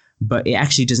people, but it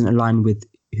actually doesn't align with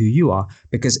who you are.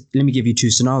 Because let me give you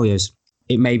two scenarios.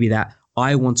 It may be that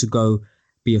I want to go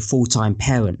be a full-time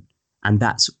parent, and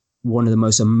that's one of the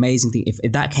most amazing things.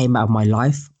 If that came out of my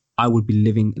life, I would be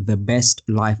living the best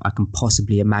life I can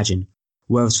possibly imagine.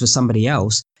 Whereas for somebody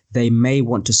else, they may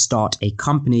want to start a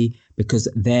company because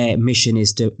their mission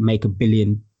is to make $1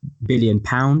 billion billion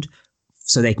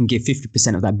so they can give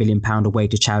 50% of that £1 billion away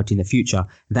to charity in the future.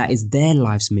 That is their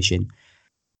life's mission.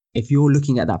 If you're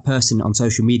looking at that person on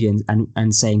social media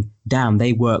and saying, damn,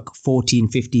 they work 14,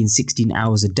 15, 16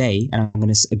 hours a day, and I'm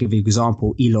going to give you an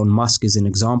example, Elon Musk is an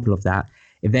example of that.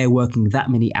 If they're working that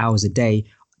many hours a day,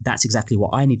 that's exactly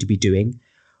what I need to be doing.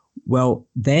 Well,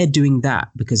 they're doing that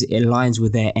because it aligns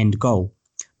with their end goal.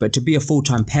 But to be a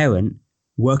full-time parent,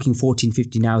 working 14,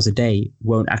 15 hours a day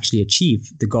won't actually achieve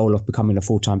the goal of becoming a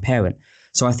full-time parent.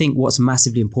 So I think what's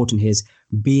massively important here is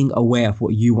being aware of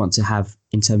what you want to have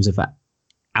in terms of that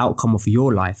outcome of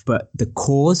your life. But the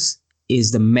cause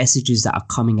is the messages that are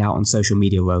coming out on social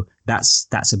media, Ro. That's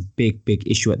a big, big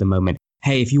issue at the moment.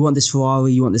 Hey, if you want this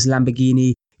Ferrari, you want this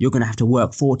Lamborghini, you're going to have to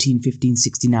work 14, 15,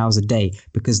 16 hours a day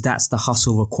because that's the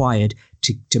hustle required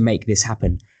to make this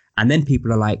happen. And then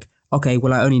people are like, okay,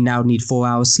 well, I only now need 4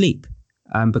 hours sleep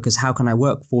because how can I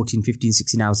work 14, 15,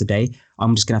 16 hours a day?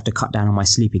 I'm just going to have to cut down on my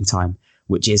sleeping time,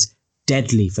 which is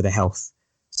deadly for the health.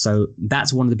 So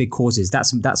that's one of the big causes.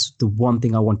 That's the one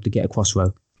thing I wanted to get across,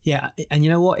 Ro. Yeah. And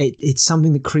you know what? It's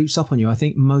something that creeps up on you. I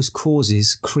think most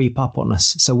causes creep up on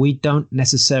us. So we don't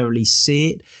necessarily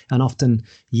see it. And often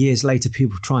years later,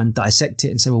 people try and dissect it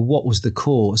and say, well, what was the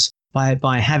cause?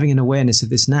 By having an awareness of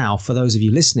this now, for those of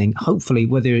you listening, hopefully,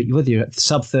 whether you're at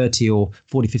sub 30 or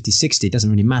 40, 50, 60, it doesn't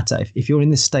really matter. If you're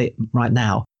in this state right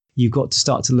now, you've got to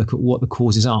start to look at what the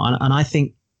causes are. And I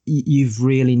think you've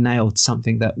really nailed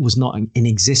something that was not in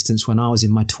existence when I was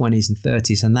in my 20s and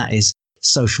 30s, and that is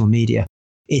social media.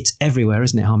 It's everywhere,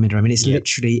 isn't it, Harminder? I mean, it's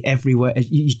literally everywhere.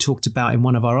 You talked about in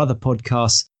one of our other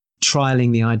podcasts,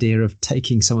 trialing the idea of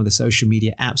taking some of the social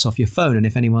media apps off your phone. And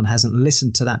if anyone hasn't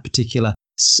listened to that particular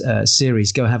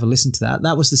series, go have a listen to that.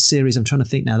 That was the series. I'm trying to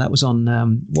think now. That was on,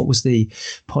 what was the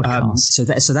podcast? So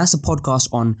that's a podcast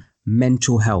on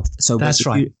mental health. So that's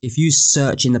right. If you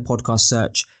search in the podcast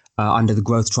search under the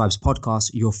Growth Tribes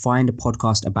podcast, you'll find a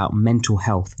podcast about mental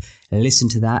health. Listen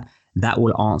to that. That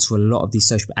will answer a lot of these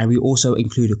social. And we also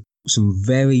include some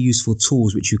very useful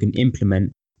tools which you can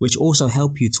implement, which also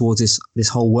help you towards this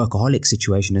whole workaholic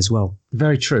situation as well.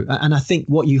 Very true. And I think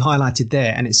what you highlighted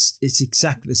there, and it's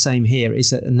exactly the same here,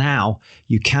 is that now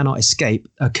you cannot escape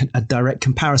a direct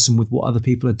comparison with what other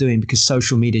people are doing because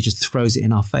social media just throws it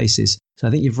in our faces. So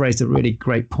I think you've raised a really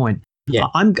great point. Yeah.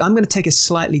 I'm going to take a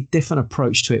slightly different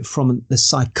approach to it from the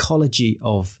psychology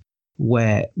of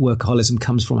where workaholism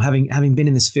comes from. Having been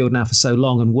in this field now for so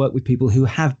long and worked with people who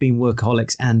have been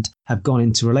workaholics and have gone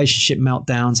into relationship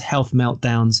meltdowns, health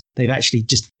meltdowns, they've actually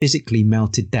just physically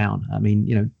melted down. I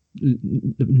mean,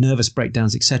 nervous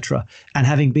breakdowns, etc. And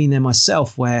having been there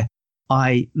myself, where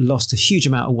I lost a huge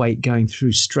amount of weight going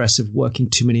through stress of working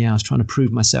too many hours trying to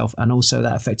prove myself, and also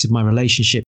that affected my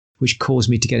relationship, which caused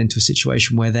me to get into a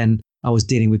situation where then I was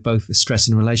dealing with both the stress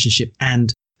in a relationship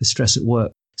and the stress at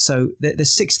work. So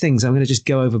there's 6 things I'm going to just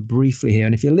go over briefly here.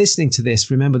 And if you're listening to this,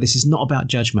 remember, this is not about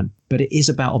judgment, but it is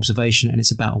about observation and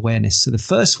it's about awareness. So the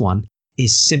first one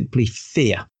is simply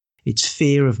fear. It's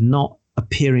fear of not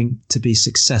appearing to be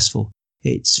successful.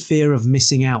 It's fear of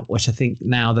missing out, which I think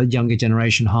now the younger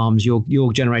generation harms.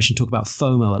 Your generation talk about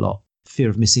FOMO a lot, fear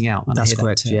of missing out. And that's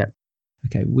correct, yeah.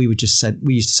 Okay, we used to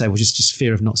say, well, just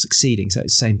fear of not succeeding. So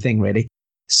it's the same thing, really.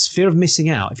 It's fear of missing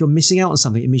out. If you're missing out on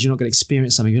something, it means you're not going to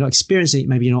experience something. If you're not experiencing it,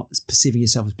 maybe you're not perceiving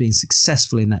yourself as being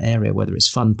successful in that area, whether it's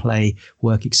fun, play,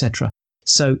 work, etc.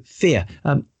 So fear,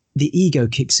 the ego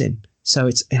kicks in. So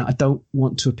it's, I don't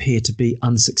want to appear to be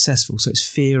unsuccessful. So it's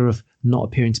fear of not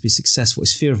appearing to be successful.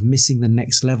 It's fear of missing the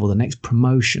next level, the next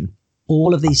promotion.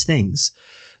 All of these things,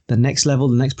 the next level,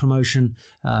 the next promotion,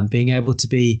 being able to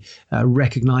be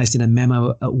recognized in a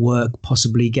memo at work,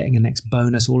 possibly getting a next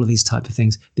bonus, all of these type of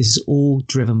things. This is all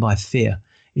driven by fear.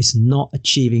 It's not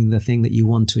achieving the thing that you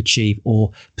want to achieve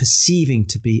or perceiving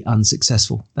to be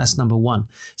unsuccessful. That's number one.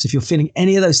 So if you're feeling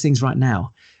any of those things right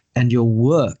now and your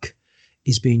work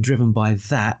is being driven by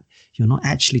that, you're not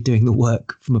actually doing the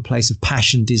work from a place of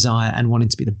passion, desire, and wanting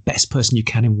to be the best person you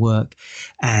can in work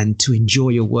and to enjoy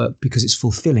your work because it's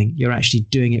fulfilling. You're actually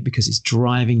doing it because it's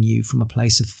driving you from a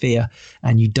place of fear,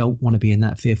 and you don't want to be in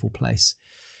that fearful place.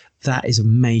 That is a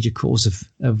major cause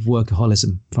of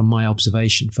workaholism from my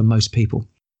observation for most people.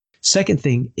 Second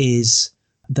thing is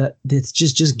that there's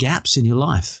just gaps in your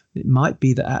life. It might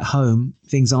be that at home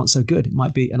things aren't so good. It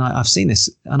might be, and I've seen this,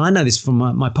 and I know this from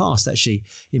my past actually,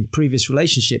 in previous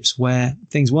relationships where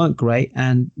things weren't great,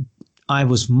 and I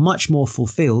was much more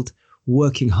fulfilled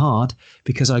working hard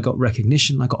because I got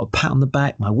recognition. I got a pat on the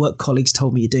back. My work colleagues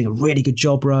told me, "You're doing a really good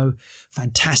job, Ro.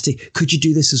 Fantastic. Could you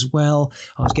do this as well?"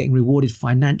 I was getting rewarded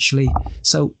financially.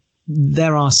 So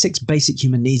there are 6 basic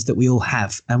human needs that we all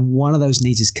have. And one of those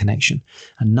needs is connection.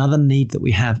 Another need that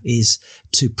we have is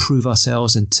to prove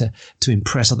ourselves and to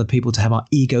impress other people, to have our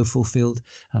ego fulfilled.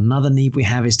 Another need we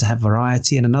have is to have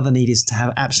variety. And another need is to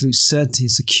have absolute certainty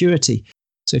and security.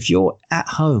 So if you're at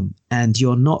home and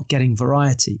you're not getting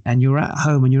variety, and you're at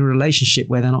home and you're in a relationship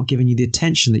where they're not giving you the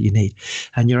attention that you need,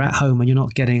 and you're at home and you're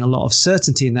not getting a lot of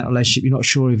certainty in that relationship, you're not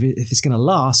sure if it's going to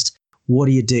last, what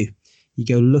do? You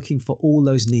go looking for all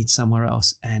those needs somewhere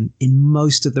else. And in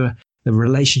most of the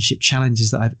relationship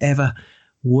challenges that I've ever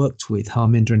worked with,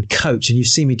 Harminder, and coach, and you've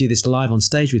seen me do this live on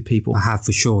stage with people. I have,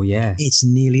 for sure, yeah. It's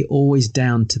nearly always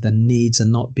down to the needs are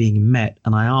not being met.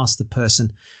 And I ask the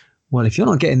person, well, if you're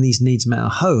not getting these needs met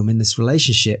at home in this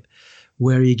relationship,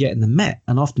 where are you getting them met?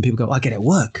 And often people go, I get it at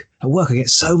work. At work, I get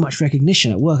so much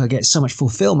recognition. At work, I get so much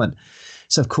fulfillment.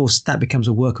 So, of course, that becomes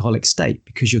a workaholic state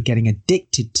because you're getting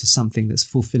addicted to something that's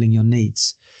fulfilling your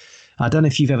needs. I don't know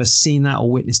if you've ever seen that or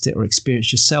witnessed it or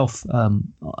experienced yourself at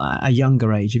a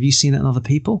younger age. Have you seen that in other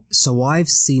people? So I've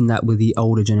seen that with the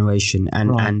older generation,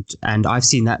 and I've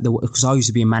seen that because I used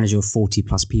to be a manager of 40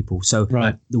 plus people. So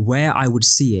where I would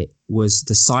see it was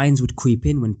the signs would creep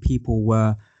in when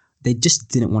people they just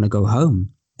didn't want to go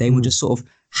home. They were just sort of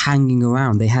hanging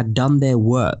around. They had done their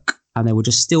work and they were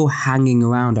just still hanging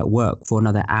around at work for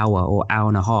another hour or hour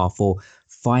and a half, or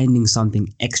finding something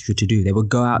extra to do. They would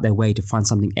go out their way to find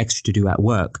something extra to do at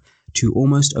work to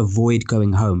almost avoid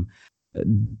going home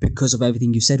because of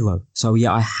everything you said, Ro. So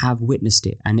yeah, I have witnessed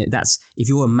it. And that's, if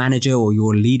you're a manager or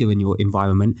you're a leader in your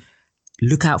environment,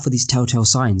 look out for these telltale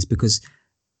signs, because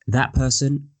that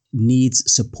person needs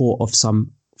support of some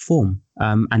form.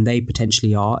 And they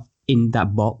potentially are in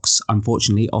that box,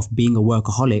 unfortunately, of being a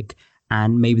workaholic,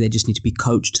 and maybe they just need to be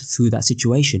coached through that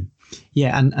situation.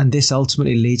 Yeah, and this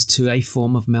ultimately leads to a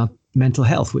form of mental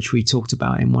health, which we talked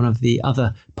about in one of the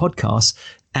other podcasts.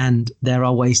 And there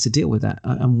are ways to deal with that.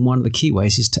 And one of the key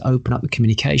ways is to open up the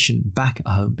communication back at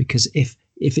home, because if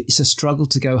it's a struggle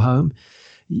to go home,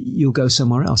 you'll go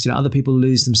somewhere else. Other people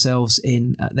lose themselves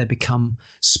in, they become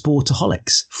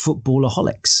sportaholics,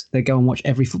 footballaholics. They go and watch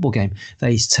every football game.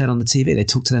 They turn on the TV, they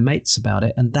talk to their mates about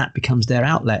it, and that becomes their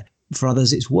outlet. For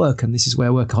others, it's work. And this is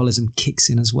where workaholism kicks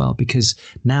in as well, because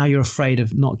now you're afraid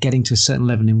of not getting to a certain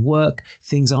level in work.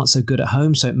 Things aren't so good at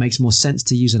home. So it makes more sense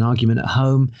to use an argument at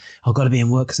home. I've got to be in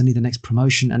work because I need the next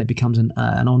promotion. And it becomes an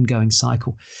ongoing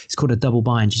cycle. It's called a double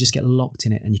bind. You just get locked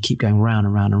in it and you keep going round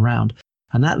and round and round.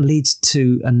 And that leads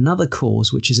to another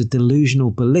cause, which is a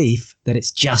delusional belief that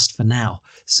it's just for now.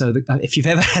 So if you've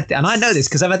ever had, and I know this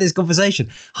because I've had this conversation,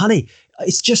 honey,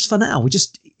 it's just for now.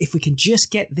 If we can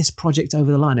just get this project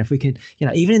over the line, if we can,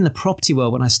 even in the property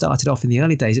world, when I started off in the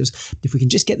early days, it was, if we can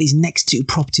just get these next 2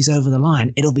 properties over the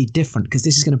line, it'll be different because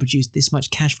this is going to produce this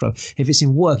much cash flow. If it's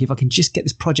in work, if I can just get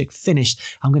this project finished,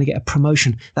 I'm going to get a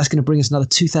promotion. That's going to bring us another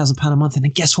 £2,000 a month. And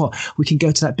then guess what? We can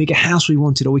go to that bigger house we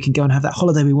wanted, or we can go and have that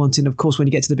holiday we wanted. And of course, when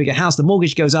you get to the bigger house, the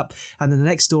mortgage goes up. And then the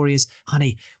next story is,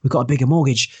 honey, we've got a bigger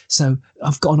mortgage. So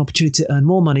I've got an opportunity to earn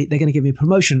more money. They're going to give me a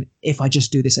promotion if I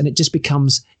just do this. And it just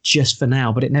becomes just for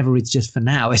now, but it never is just for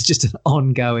now. It's just an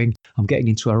ongoing, I'm getting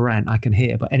into a rant, I can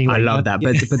hear. But anyway. I love that.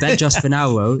 But that just for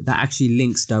now, Ro, that actually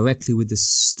links directly with the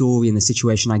story and the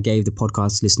situation I gave the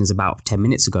podcast listeners about 10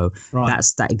 minutes ago. Right.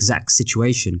 That's that exact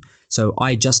situation. So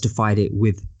I justified it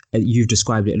with, you've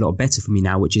described it a lot better for me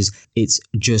now, which is it's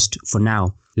just for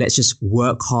now. Let's just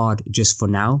work hard just for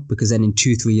now, because then in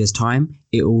 2-3 years time,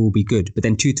 it will be good. But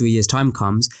then 2-3 years time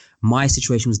comes, my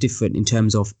situation was different in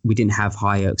terms of we didn't have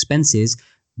higher expenses.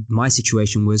 My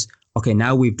situation was, okay,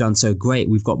 now we've done so great.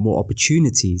 We've got more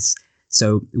opportunities.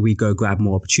 So we go grab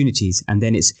more opportunities. And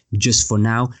then it's just for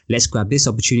now. Let's grab this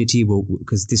opportunity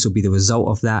because this will be the result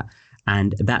of that.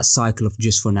 And that cycle of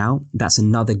just for now, that's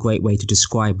another great way to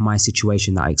describe my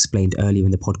situation that I explained earlier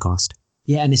in the podcast.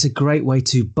 Yeah, and it's a great way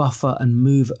to buffer and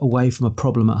move away from a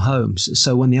problem at home.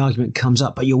 So when the argument comes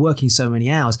up, but you're working so many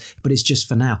hours, but it's just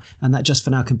for now. And that just for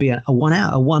now can be a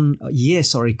 1 year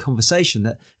conversation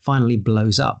that finally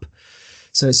blows up.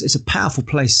 So it's a powerful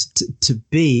place to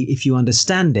be if you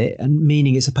understand it, and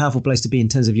meaning it's a powerful place to be in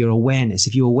terms of your awareness.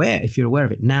 If you're aware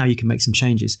of it, now you can make some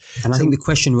changes. And I think the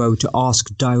question, Ro, to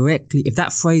ask directly, if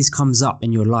that phrase comes up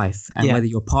in your life, and whether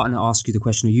your partner asks you the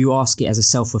question or you ask it as a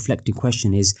self-reflecting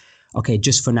question, is, okay,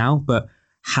 just for now, but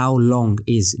how long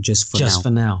is just for now? Just for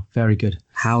now. Very good.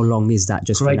 How long is that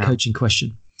just for now? Great coaching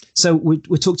question. So we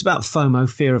talked about FOMO,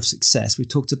 fear of success. We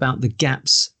talked about the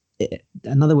gaps.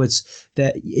 In other words,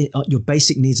 that your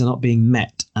basic needs are not being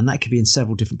met. And that could be in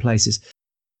several different places.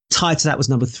 Tied to that was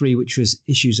number 3, which was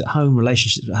issues at home,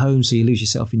 relationships at home. So you lose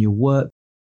yourself in your work.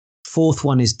 4th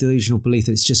one is delusional belief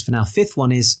that it's just for now. 5th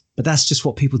one is, but that's just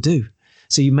what people do.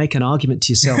 So you make an argument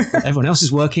to yourself that everyone else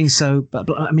is working. So, but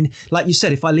I mean, like you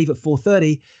said, if I leave at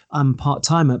 4:30, I'm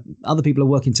part-timer. Other people are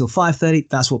working till 5:30.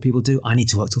 That's what people do. I need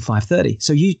to work till 5:30.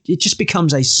 So it just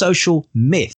becomes a social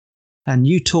myth. And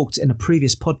you talked in a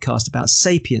previous podcast about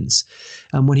Sapiens.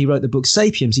 And when he wrote the book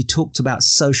Sapiens, he talked about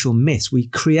social myths. We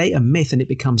create a myth and it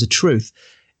becomes a truth.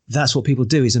 That's what people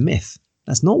do, is a myth.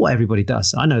 That's not what everybody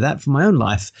does. I know that from my own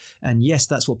life. And yes,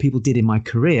 that's what people did in my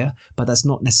career, but that's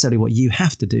not necessarily what you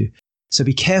have to do. So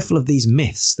be careful of these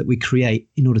myths that we create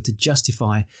in order to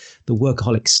justify the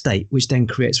workaholic state, which then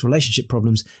creates relationship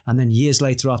problems. And then years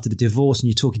later, after the divorce, and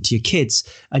you're talking to your kids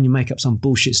and you make up some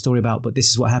bullshit story about, but this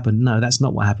is what happened. No, that's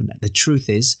not what happened. The truth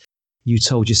is you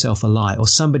told yourself a lie, or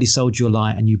somebody sold you a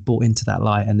lie and you bought into that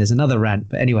lie. And there's another rant.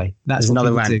 But anyway, that's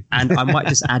another rant. And I might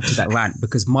just add to that rant,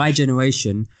 because my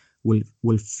generation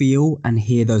will feel and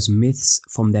hear those myths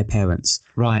from their parents.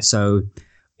 Right. So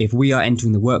if we are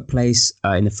entering the workplace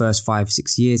in the first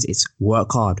 5-6 years, it's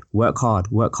work hard, work hard,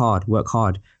 work hard, work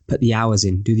hard, put the hours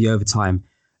in, do the overtime,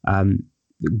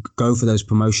 go for those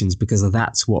promotions, because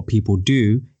that's what people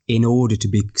do in order to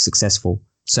be successful.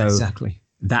 So exactly.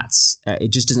 That's it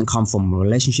just doesn't come from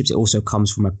relationships. It also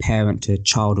comes from a parent to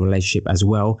child relationship as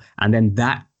well. And then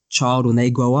that child, when they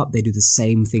grow up, they do the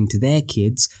same thing to their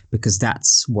kids, because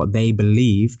that's what they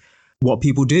believe what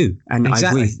people do. And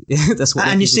exactly. I agree. That's what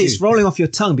and you see, it's rolling off your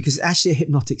tongue because it's actually a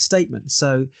hypnotic statement.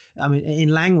 So, I mean, in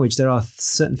language, there are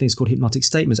certain things called hypnotic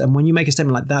statements. And when you make a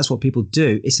statement like that's what people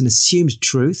do, it's an assumed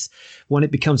truth. When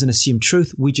it becomes an assumed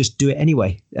truth, we just do it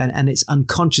anyway. And it's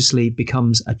unconsciously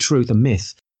becomes a truth, a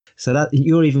myth. So that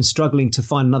you're even struggling to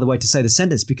find another way to say the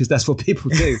sentence because that's what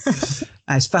people do.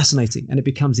 It's fascinating, and it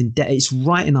becomes it's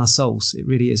right in our souls. It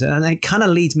really is. And it kind of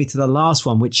leads me to the last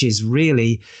one, which is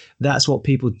really that's what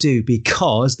people do,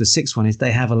 because the sixth one is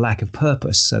they have a lack of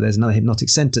purpose. So there's another hypnotic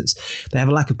sentence. They have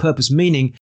a lack of purpose,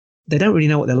 meaning they don't really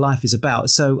know what their life is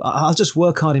about. So I'll just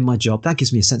work hard in my job. That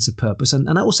gives me a sense of purpose. And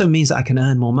that also means that I can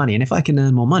earn more money. And if I can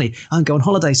earn more money, I can go on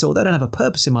holiday. So although I don't have a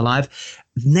purpose in my life,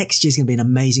 next year's going to be an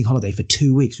amazing holiday for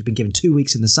 2 weeks. We've been given 2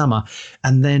 weeks in the summer.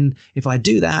 And then if I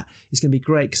do that, it's going to be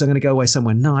great because I'm going to go away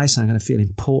somewhere nice. I'm going to feel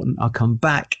important. I'll come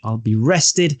back. I'll be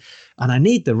rested. And I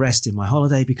need the rest in my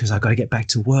holiday because I've got to get back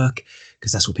to work,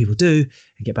 because that's what people do,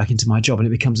 and get back into my job. And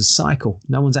it becomes a cycle.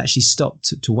 No one's actually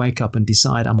stopped to wake up and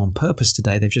decide I'm on purpose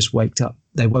today. They've just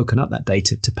woken up that day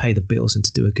to pay the bills and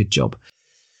to do a good job,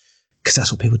 because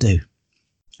that's what people do.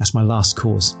 That's my last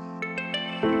cause.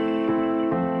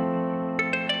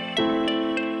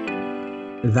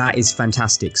 That is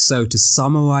fantastic. So to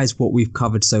summarize what we've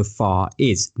covered so far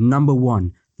is, number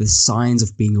 1, the signs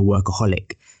of being a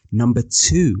workaholic. Number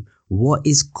 2, what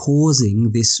is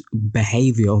causing this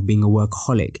behavior of being a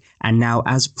workaholic? And now,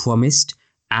 as promised,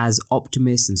 as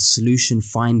optimists and solution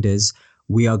finders,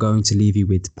 we are going to leave you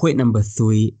with point number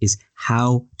 3 is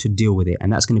how to deal with it.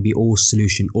 And that's going to be all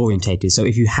solution orientated. So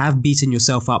if you have beaten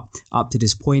yourself up to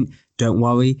this point, don't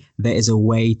worry, there is a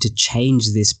way to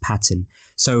change this pattern.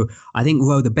 So I think,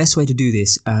 Ro, the best way to do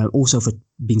this, also for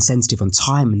being sensitive on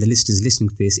time and the listeners listening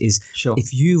to this, is sure.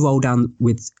 If you roll down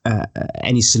with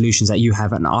any solutions that you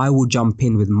have, and I will jump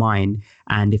in with mine,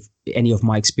 and if any of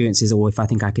my experiences, or if I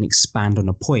think I can expand on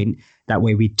a point, that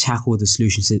way we tackle the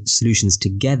solutions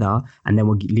together, and then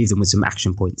we'll leave them with some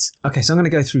action points. Okay, so I'm going to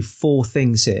go through 4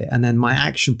 things here, and then my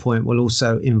action point will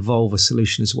also involve a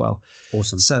solution as well.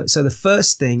 Awesome. So the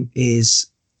first thing is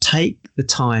take the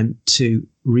time to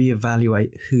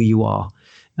reevaluate who you are.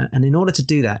 And in order to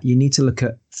do that, you need to look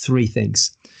at 3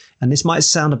 things. And this might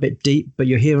sound a bit deep, but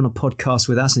you're here on a podcast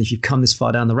with us. And if you've come this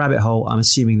far down the rabbit hole, I'm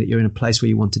assuming that you're in a place where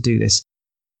you want to do this.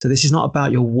 So this is not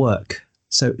about your work.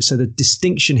 So the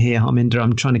distinction here, Harminder,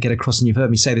 I'm trying to get across, and you've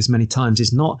heard me say this many times,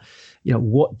 is not,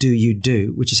 what do you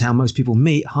do, which is how most people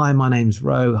meet. Hi, my name's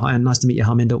Ro. Hi, nice to meet you,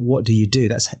 Harminder. What do you do?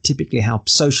 That's typically how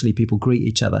socially people greet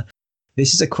each other.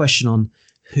 This is a question on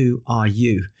who are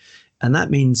you? And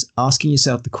that means asking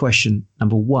yourself the question,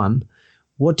 number 1,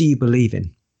 what do you believe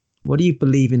in? What do you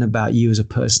believe in about you as a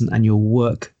person and your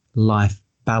work-life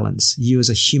balance? You as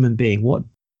a human being, what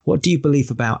do you believe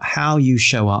about how you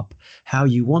show up, how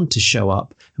you want to show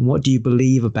up, and what do you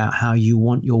believe about how you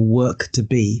want your work to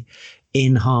be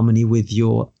in harmony with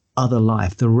your other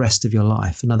life, the rest of your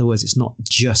life? In other words, it's not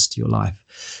just your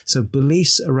life. So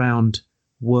beliefs around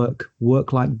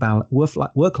work-life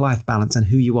balance and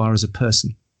who you are as a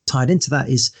person. Tied into that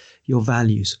is your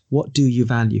values. What do you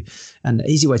value? And the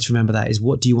easy way to remember that is,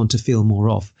 what do you want to feel more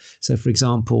of? So, for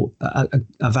example,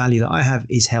 a value that I have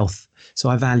is health. So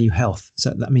I value health.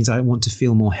 So that means I want to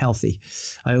feel more healthy.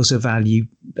 I also value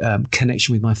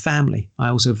connection with my family. I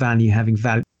also value having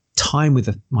time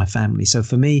with my family. So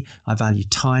for me, I value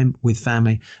time with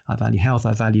family. I value health.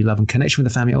 I value love and connection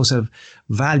with the family. I also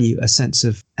value a sense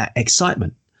of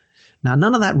excitement. Now,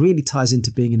 none of that really ties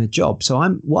into being in a job. So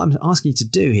what I'm asking you to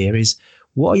do here is,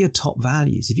 what are your top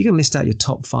values? If you can list out your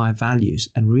top 5 values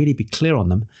and really be clear on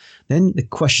them, then the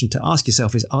question to ask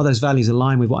yourself is, are those values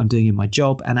aligned with what I'm doing in my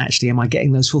job? And actually, am I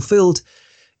getting those fulfilled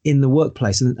in the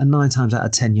workplace? And 9 times out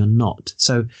of 10, you're not.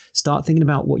 So start thinking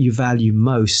about what you value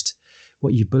most,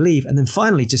 what you believe. And then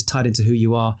finally, just tied into who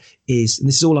you are is, and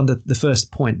this is all under the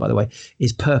first point, by the way,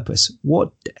 is purpose.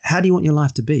 How do you want your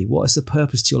life to be? What is the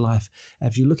purpose to your life?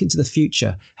 If you look into the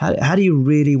future, how do you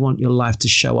really want your life to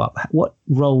show up? What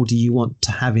role do you want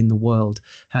to have in the world?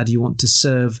 How do you want to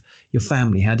serve your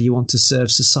family? How do you want to serve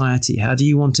society? How do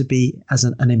you want to be as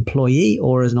an employee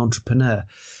or as an entrepreneur?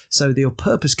 So your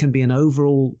purpose can be an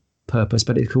overall purpose,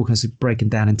 but it's all kind of breaking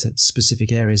down into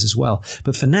specific areas as well.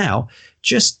 But for now,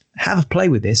 just have a play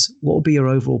with this. What will be your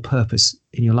overall purpose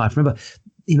in your life? Remember,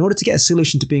 in order to get a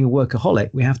solution to being a workaholic,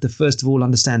 we have to first of all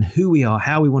understand who we are,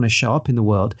 how we want to show up in the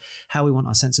world, how we want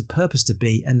our sense of purpose to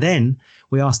be. And then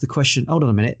we ask the question, hold on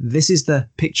a minute, this is the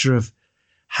picture of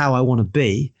how I want to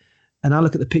be. And I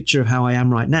look at the picture of how I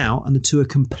am right now, and the two are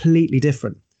completely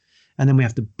different. And then we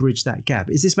have to bridge that gap.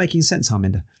 Is this making sense,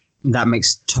 Harminder? That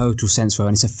makes total sense, Ro,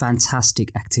 and it's a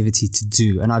fantastic activity to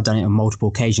do. And I've done it on multiple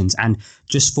occasions. And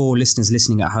just for listeners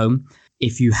listening at home,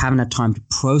 if you haven't had time to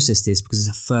process this because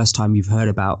it's the first time you've heard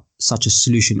about such a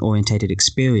solution-orientated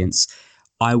experience,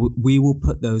 we will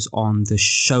put those on the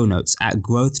show notes at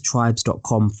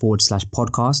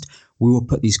growthtribes.com/podcast. We will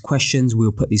put these questions, we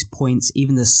will put these points,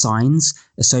 even the signs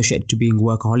associated to being a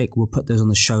workaholic, we'll put those on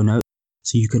the show notes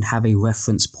so you can have a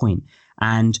reference point.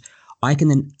 And I can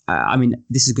then,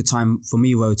 this is a good time for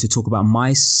me, Ro, to talk about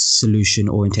my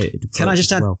solution-oriented approach. Can I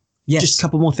just add Yes. just a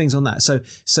couple more things on that? So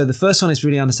the first one is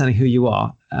really understanding who you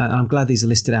are. And I'm glad these are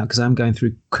listed out because I'm going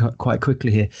through quite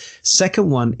quickly here. Second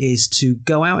one is to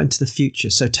go out into the future.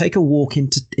 So take a walk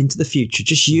into the future,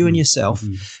 just you and yourself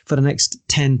for the next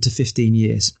 10 to 15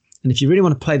 years. And if you really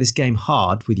want to play this game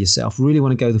hard with yourself, really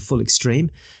want to go the full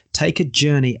extreme, take a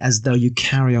journey as though you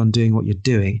carry on doing what you're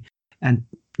doing, and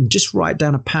just write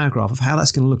down a paragraph of how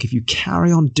that's going to look if you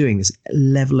carry on doing this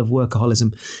level of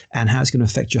workaholism, and how it's going to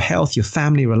affect your health, your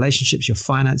family, relationships, your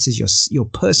finances, your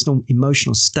personal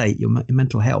emotional state, your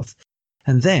mental health.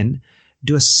 And then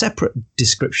do a separate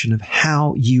description of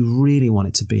how you really want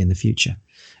it to be in the future.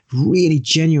 Really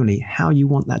genuinely how you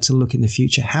want that to look in the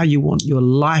future, how you want your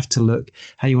life to look,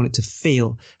 how you want it to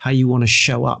feel, how you want to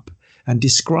show up. And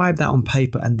describe that on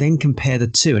paper and then compare the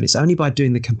two. And it's only by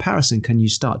doing the comparison can you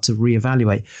start to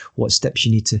reevaluate what steps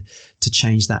you need to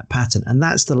change that pattern. And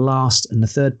that's the last and the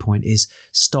third point is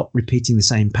stop repeating the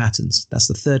same patterns. That's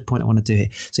the third point I want to do here.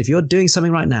 So if you're doing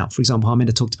something right now, for example,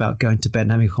 Harminder talked about going to bed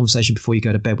and having a conversation before you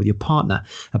go to bed with your partner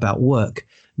about work.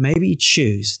 Maybe you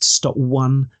choose to stop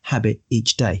one habit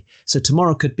each day. So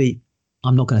tomorrow could be,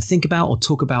 I'm not going to think about or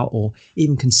talk about or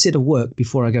even consider work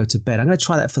before I go to bed. I'm going to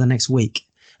try that for the next week.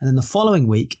 And then the following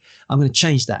week, I'm going to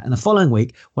change that. And the following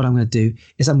week, what I'm going to do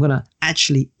is I'm going to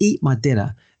actually eat my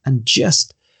dinner and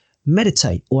just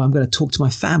meditate, or I'm going to talk to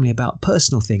my family about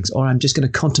personal things, or I'm just going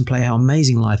to contemplate how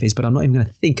amazing life is, but I'm not even going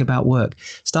to think about work.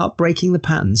 Start breaking the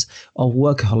patterns of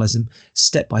workaholism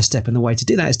step by step. And the way to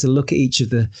do that is to look at each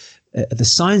of the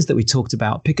signs that we talked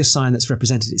about. Pick a sign that's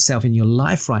represented itself in your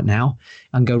life right now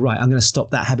and go, right, I'm going to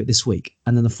stop that habit this week.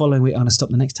 And then the following week, I'm going to stop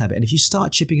the next habit. And if you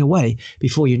start chipping away,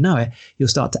 before you know it, you'll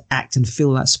start to act and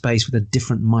fill that space with a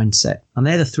different mindset. And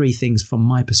they're the 3 things from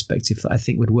my perspective that I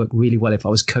think would work really well if I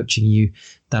was coaching you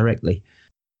directly.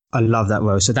 I love that,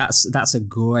 Ro. So that's a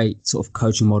great sort of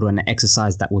coaching model and an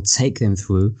exercise that will take them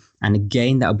through. And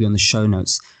again, that'll be on the show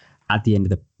notes at the end of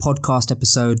the podcast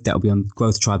episode. That'll be on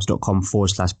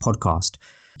growthtribes.com/podcast.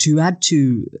 To add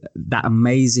to that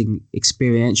amazing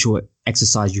experiential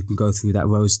exercise you can go through that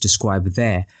Rose described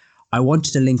there, I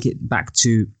wanted to link it back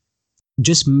to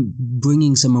just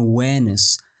bringing some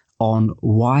awareness on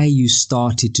why you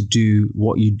started to do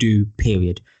what you do,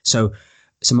 period. So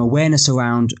some awareness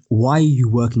around why are you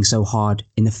working so hard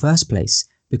in the first place?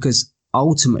 Because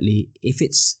ultimately, if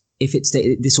this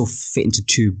will fit into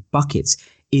 2 buckets.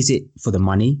 Is it for the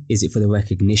money? Is it for the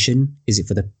recognition? Is it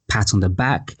for the pat on the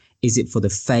back? Is it for the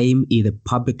fame, either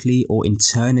publicly or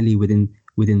internally within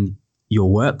your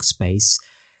workspace?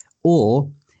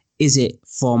 Or is it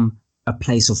from a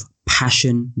place of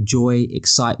passion, joy,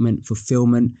 excitement,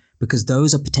 fulfillment? Because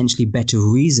those are potentially better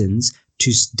reasons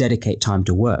to dedicate time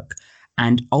to work.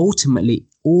 And ultimately,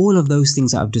 all of those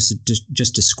things that I've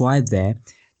just described there,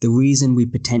 the reason we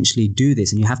potentially do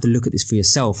this, and you have to look at this for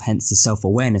yourself, hence the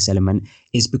self-awareness element,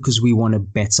 is because we want a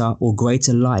better or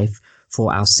greater life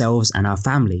for ourselves and our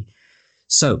family.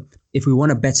 So if we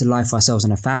want a better life for ourselves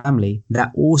and our family,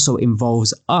 that also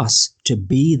involves us to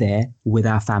be there with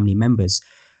our family members.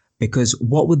 Because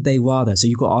what would they rather? So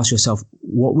you've got to ask yourself,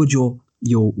 what would your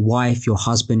wife, your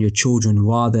husband, your children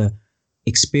rather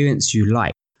experience you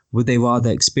like? Would they rather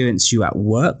experience you at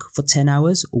work for 10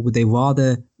 hours, or would they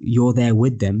rather you're there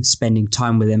with them, spending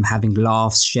time with them, having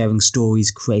laughs, sharing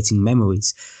stories, creating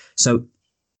memories? So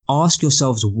ask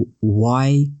yourselves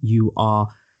why you are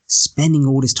spending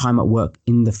all this time at work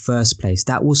in the first place.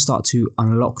 That will start to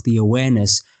unlock the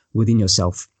awareness within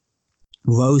yourself.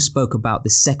 Rose spoke about the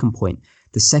second point.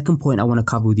 The second point I want to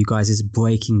cover with you guys is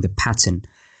breaking the pattern.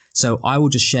 So I will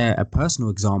just share a personal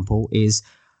example is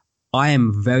I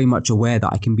am very much aware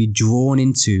that I can be drawn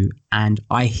into, and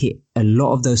I hit a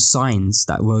lot of those signs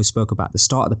that Rose spoke about at the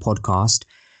start of the podcast.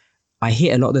 I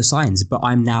hit a lot of those signs, but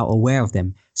I'm now aware of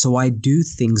them. So I do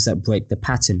things that break the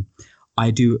pattern.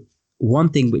 I do one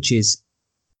thing, which is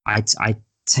I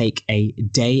take a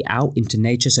day out into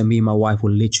nature. So me and my wife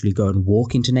will literally go and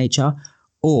walk into nature.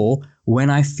 Or when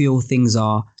I feel things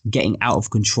are getting out of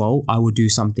control, I will do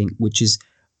something which is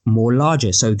more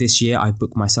larger. So this year I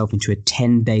booked myself into a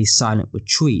 10-day silent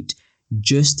retreat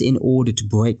just in order to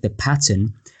break the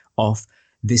pattern of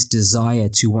this desire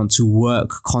to want to work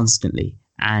constantly.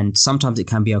 And sometimes it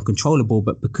can be uncontrollable,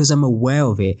 but because I'm aware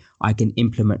of it, I can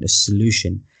implement a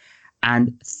solution.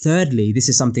 And thirdly, this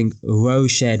is something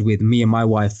Rose shared with me and my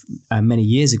wife many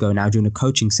years ago now during a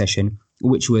coaching session,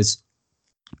 which was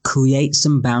create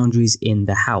some boundaries in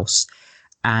the house.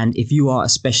 And if you are,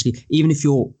 especially, even if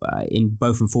you're in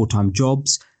full-time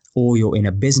jobs, or you're in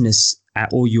a business,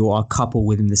 or you are a couple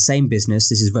within the same business,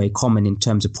 this is very common in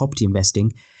terms of property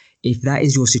investing. If that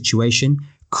is your situation,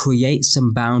 create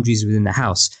some boundaries within the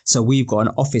house. So we've got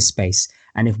an office space,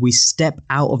 and if we step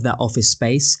out of that office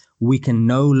space, we can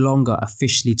no longer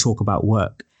officially talk about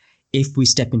work. If we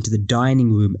step into the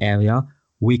dining room area,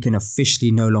 we can officially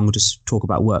no longer just talk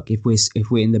about work. If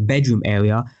we're in the bedroom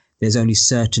area, there's only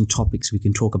certain topics we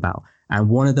can talk about. And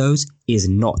one of those is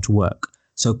not work.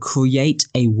 So create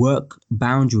a work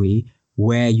boundary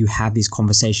where you have these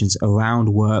conversations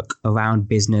around work, around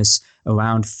business,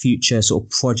 around future sort of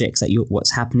projects that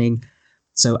what's happening.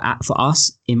 So for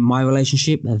us, in my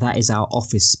relationship, that is our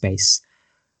office space.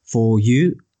 For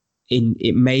you,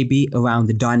 it may be around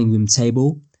the dining room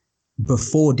table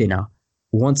before dinner.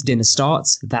 Once dinner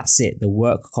starts, that's it. The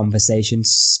work conversation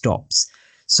stops.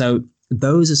 So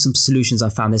those are some solutions I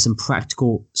found. There's some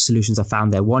practical solutions I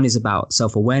found there. One is about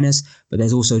self-awareness, but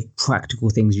there's also practical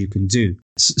things you can do.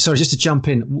 Sorry, just to jump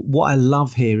in, what I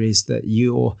love here is that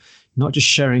you're not just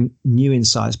sharing new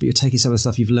insights, but you're taking some of the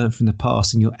stuff you've learned from the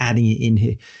past and you're adding it in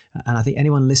here. And I think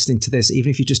anyone listening to this, even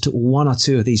if you just took one or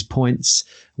two of these points,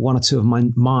 one or two of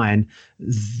mine,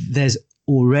 there's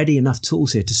already enough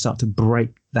tools here to start to break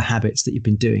the habits that you've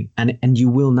been doing. And you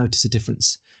will notice a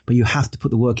difference, but you have to put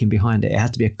the work in behind it. It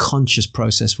has to be a conscious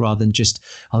process rather than just,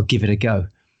 I'll give it a go.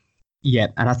 Yeah.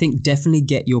 And I think definitely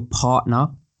get your partner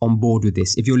on board with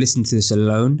this. If you're listening to this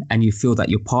alone and you feel that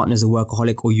your partner's a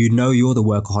workaholic, or you know you're the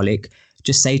workaholic,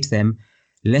 just say to them,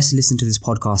 let's listen to this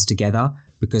podcast together,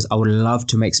 because I would love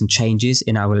to make some changes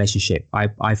in our relationship.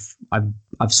 I've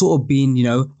sort of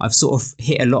been, I've sort of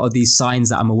hit a lot of these signs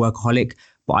that I'm a workaholic,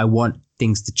 but I want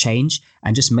things to change,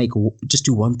 and just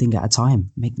do one thing at a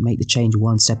time. Make the change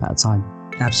one step at a time.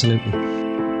 Absolutely.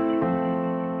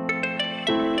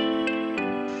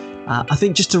 I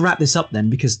think just to wrap this up then,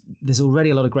 because there's already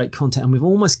a lot of great content and we've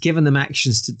almost given them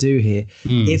actions to do here.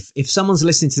 If someone's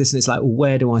listening to this and it's like, well,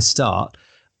 where do I start?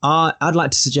 I'd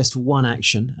like to suggest one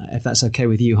action, if that's okay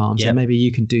with you, Harm. Yep. So maybe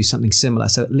you can do something similar.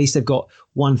 So at least they've got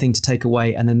one thing to take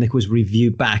away, and then they could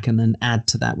review back and then add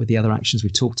to that with the other actions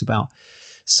we've talked about.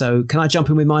 So can I jump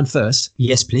in with mine first?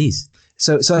 Yes, please.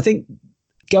 So I think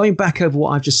going back over what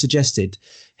I've just suggested,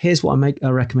 here's what I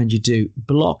recommend you do.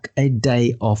 Block a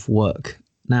day off work.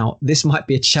 Now, this might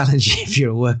be a challenge if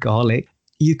you're a workaholic.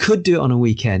 You could do it on a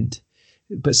weekend,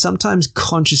 but sometimes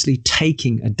consciously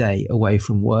taking a day away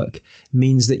from work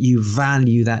means that you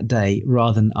value that day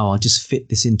rather than, I'll just fit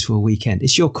this into a weekend.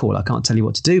 It's your call. I can't tell you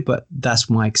what to do, but that's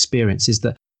my experience, is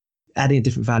that adding a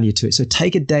different value to it. So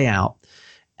take a day out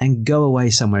and go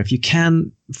away somewhere. If you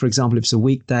can, for example, if it's a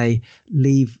weekday,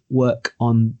 leave work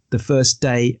on the first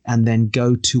day and then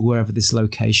go to wherever this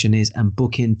location is and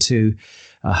book into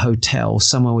a hotel,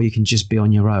 somewhere where you can just be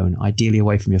on your own, ideally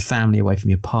away from your family, away from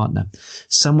your partner,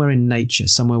 somewhere in nature,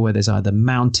 somewhere where there's either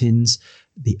mountains,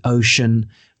 the ocean,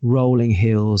 rolling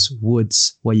hills,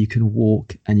 woods where you can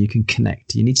walk and you can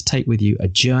connect. You need to take with you a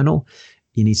journal.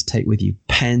 You need to take with you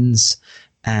pens,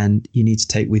 and you need to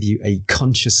take with you a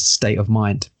conscious state of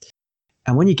mind.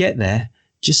 And when you get there,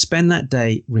 just spend that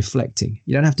day reflecting.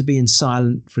 You don't have to be in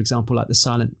silent, for example, like the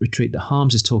silent retreat that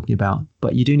Harms is talking about,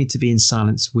 but you do need to be in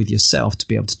silence with yourself to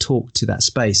be able to talk to that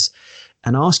space.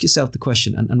 And ask yourself the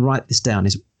question, and write this down,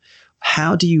 is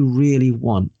how do you really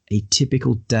want a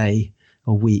typical day,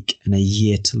 a week, and a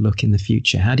year to look in the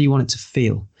future? How do you want it to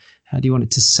feel? How do you want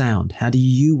it to sound? How do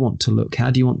you want to look?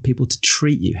 How do you want people to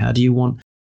treat you? How do you want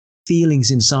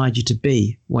feelings inside you to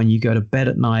be when you go to bed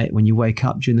at night, when you wake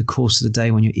up during the course of the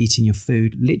day, when you're eating your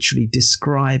food? Literally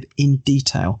describe in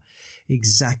detail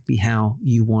exactly how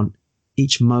you want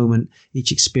each moment,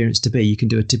 each experience to be. You can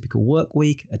do a typical work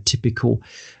week, a typical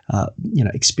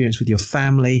experience with your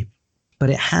family, but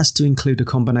it has to include a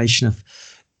combination of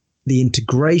the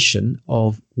integration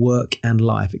of work and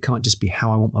life. It can't just be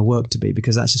how I want my work to be,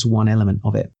 because that's just one element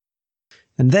of it.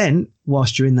 And then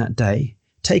whilst you're in that day,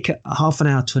 take a half an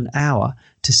hour to an hour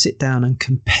to sit down and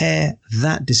compare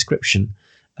that description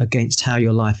against how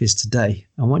your life is today.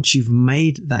 And once you've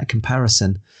made that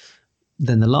comparison,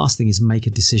 then the last thing is make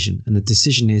a decision. And the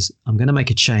decision is, I'm going to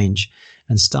make a change,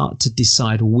 and start to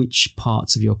decide which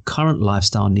parts of your current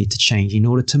lifestyle need to change in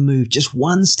order to move just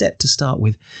one step to start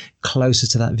with closer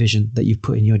to that vision that you've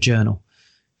put in your journal.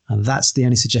 And that's the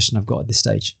only suggestion I've got at this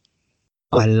stage.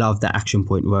 I love that action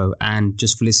point, Ro. And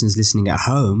just for listeners listening at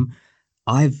home,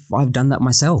 I've done that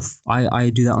myself. I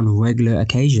do that on regular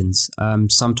occasions.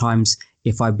 Sometimes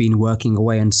if I've been working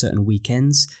away on certain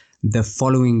weekends, the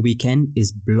following weekend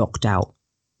is blocked out.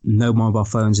 No mobile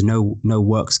phones, no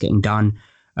work's getting done,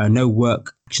 no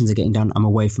work actions are getting done. I'm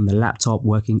away from the laptop,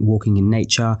 walking in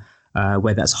nature,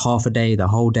 whether that's half a day, the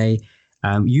whole day.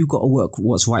 You've got to work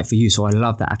what's right for you. So I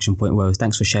love that action point, Rose.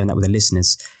 Thanks for sharing that with the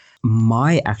listeners.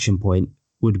 My action point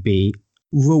would be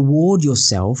reward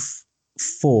yourself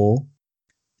for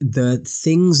the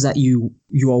things that you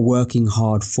are working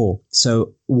hard for.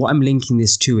 So what I'm linking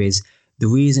this to is the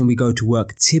reason we go to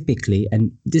work typically,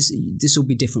 and this will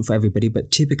be different for everybody, but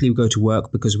typically we go to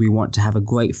work because we want to have a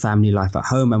great family life at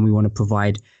home, and we want to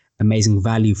provide amazing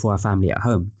value for our family at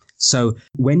home. So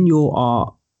when you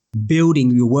are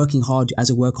building, you're working hard as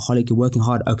a workaholic, you're working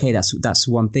hard. Okay, that's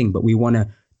one thing, but we want to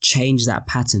change that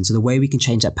pattern. So the way we can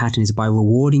change that pattern is by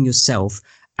rewarding yourself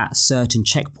at certain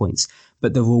checkpoints.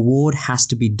 But the reward has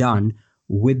to be done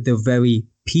with the very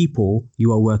people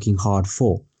you are working hard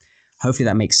for. Hopefully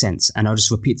that makes sense. And I'll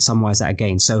just summarize that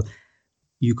again. So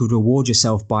you could reward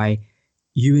yourself by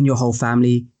you and your whole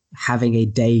family having a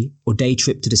day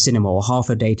trip to the cinema, or half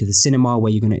a day to the cinema,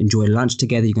 where you're going to enjoy lunch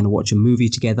together. You're going to watch a movie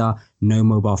together, no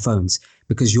mobile phones,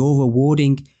 because you're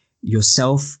rewarding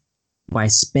yourself by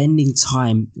spending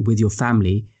time with your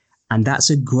family. And that's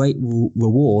a great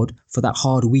reward for that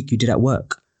hard week you did at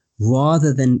work,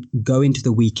 rather than go into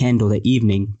the weekend or the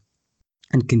evening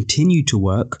and continue to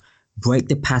work. Break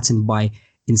the pattern by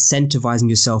incentivizing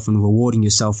yourself and rewarding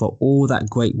yourself for all that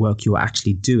great work you're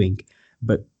actually doing,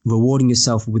 but rewarding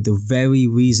yourself with the very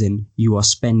reason you are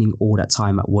spending all that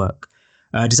time at work.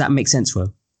 Does that make sense,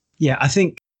 Ro? Yeah, I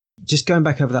think just going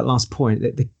back over that last point,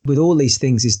 that with all these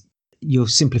things is you're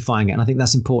simplifying it. And I think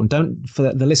that's important.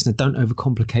 For the listener, don't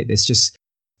overcomplicate this. Just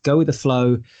go with the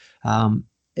flow.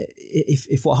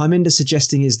 If what Harminder's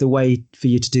suggesting is the way for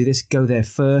you to do this, go there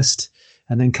first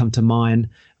and then come to mine.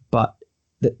 But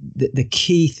the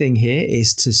key thing here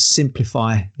is to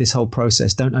simplify this whole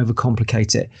process. Don't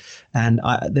overcomplicate it. And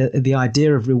the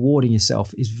idea of rewarding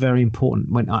yourself is very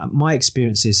important. When my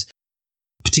experience is,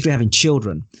 particularly having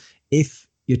children, if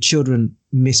your children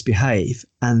misbehave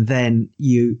and then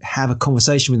you have a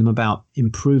conversation with them about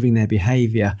improving their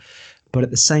behavior, but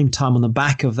at the same time, on the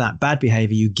back of that bad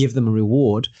behavior, you give them a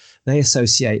reward, they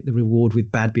associate the reward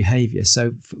with bad behavior.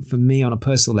 So for me, on a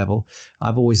personal level,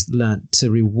 I've always learned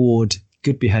to reward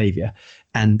good behavior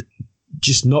and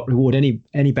just not reward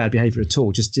any bad behavior at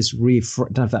all. Just I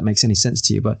don't know if that makes any sense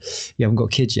to you, but you haven't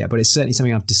got kids yet, but it's certainly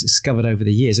something I've discovered over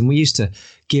the years. And we used to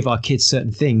give our kids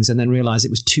certain things and then realize it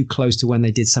was too close to when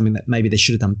they did something that maybe they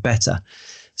should have done better.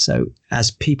 So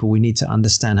as people, we need to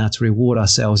understand how to reward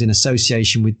ourselves in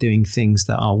association with doing things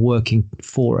that are working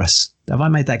for us. Have I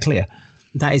made that clear?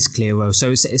 That is clear, Ro.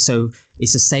 So it's the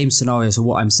same scenario. So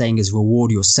what I'm saying is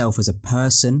reward yourself as a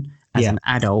person, as an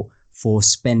adult, for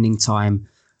spending time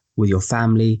with your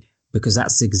family, because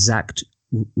that's the exact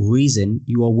reason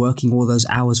you are working all those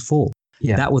hours for.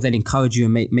 Yeah. That will then encourage you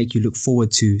and make you look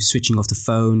forward to switching off the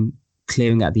phone,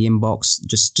 clearing out the inbox,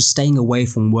 just staying away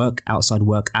from work outside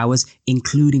work hours,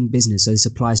 including business. So this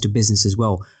applies to business as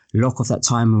well. Lock off that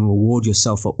time and reward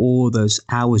yourself for all those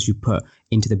hours you put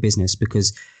into the business,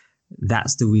 because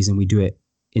that's the reason we do it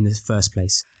in the first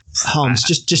place. Harms,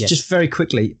 just very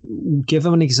quickly, give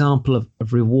them an example of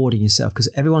rewarding yourself, because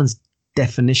everyone's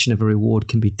definition of a reward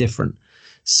can be different.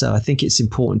 So I think it's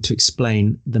important to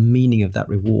explain the meaning of that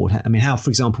reward. I mean, how, for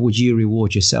example, would you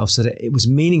reward yourself so that it was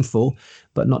meaningful,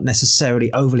 but not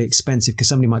necessarily overly expensive? Because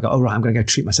somebody might go, oh, right, I'm going to go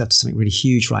treat myself to something really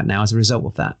huge right now as a result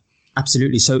of that.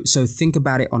 Absolutely. So think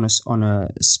about it on a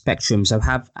spectrum. So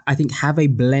have a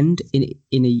blend in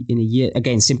a year.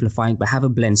 Again, simplifying, but have a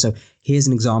blend. So here's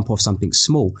an example of something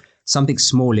small. Something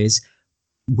small is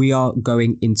we are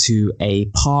going into a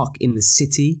park in the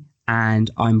city and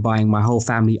I'm buying my whole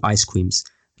family ice creams.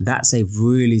 That's a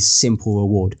really simple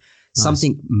reward. Nice.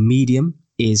 Something medium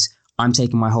is I'm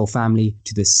taking my whole family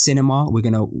to the cinema. We're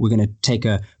gonna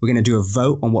do a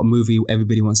vote on what movie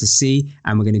everybody wants to see,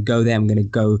 and we're gonna go there. I'm gonna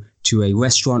go to a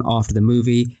restaurant after the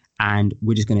movie, and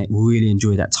we're just gonna really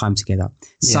enjoy that time together.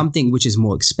 Yeah. Something which is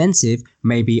more expensive,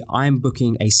 maybe I'm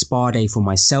booking a spa day for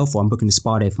myself, or I'm booking a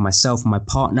spa day for myself and my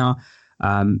partner,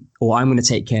 or I'm gonna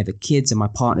take care of the kids and my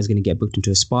partner's gonna get booked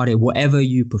into a spa day. Whatever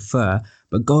you prefer,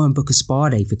 but go and book a spa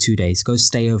day for 2 days. Go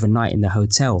stay overnight in the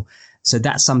hotel. So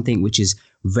that's something which is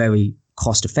very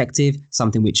cost effective,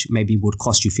 something which maybe would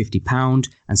cost you £50,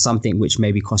 and something which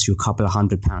maybe cost you a couple of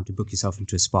 £100 to book yourself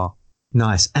into a spa.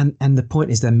 Nice. And the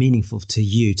point is they're meaningful to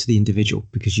you, to the individual,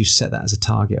 because you set that as a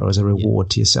target or as a reward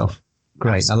to yourself.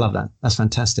 Great. Absolutely. I love that. That's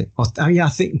fantastic. I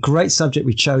think great subject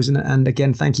we've chosen. And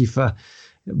again, thank you for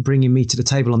bringing me to the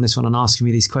table on this one and asking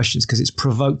me these questions, because it's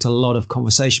provoked a lot of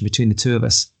conversation between the two of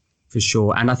us. For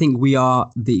sure. And I think we are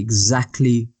the exact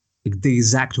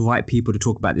right people to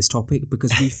talk about this topic,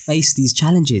 because we face these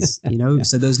challenges,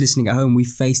 So those listening at home, we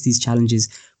face these challenges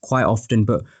quite often,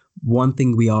 but one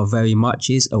thing we are very much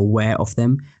is aware of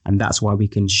them, and that's why we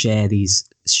can share these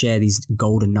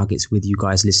golden nuggets with you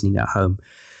guys listening at home.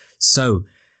 So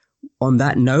on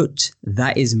that note,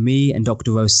 that is me and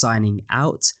Dr. Rose signing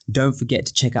out. Don't forget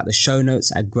to check out the show notes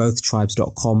at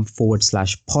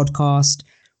growthtribes.com/podcast.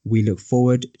 We look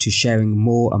forward to sharing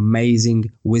more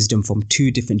amazing wisdom from 2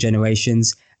 different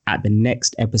generations at the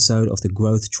next episode of the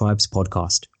Growth Tribes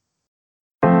podcast.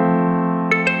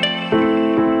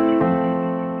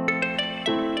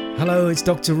 Hello, it's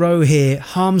Dr. Rowe here.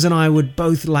 Harms and I would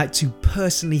both like to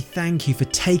personally thank you for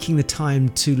taking the time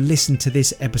to listen to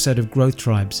this episode of Growth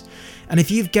Tribes. And if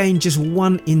you've gained just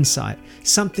one insight,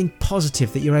 something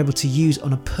positive that you're able to use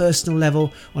on a personal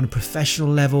level, on a professional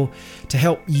level, to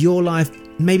help your life,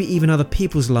 maybe even other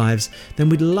people's lives, then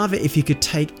we'd love it if you could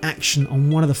take action on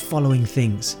one of the following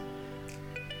things.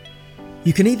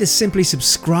 You can either simply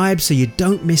subscribe so you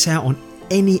don't miss out on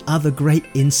any other great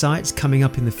insights coming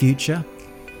up in the future.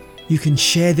 You can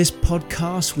share this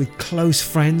podcast with close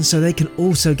friends so they can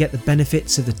also get the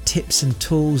benefits of the tips and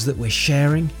tools that we're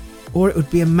sharing. Or it would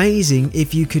be amazing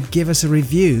if you could give us a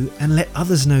review and let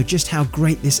others know just how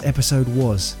great this episode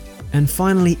was. And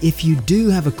finally, if you do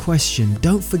have a question,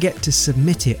 don't forget to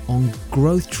submit it on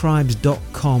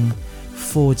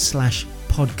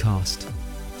growthtribes.com/podcast.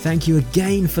 Thank you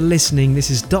again for listening. This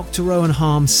is Dr. Rowan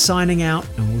Harms signing out,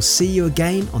 and we'll see you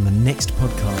again on the next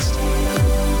podcast.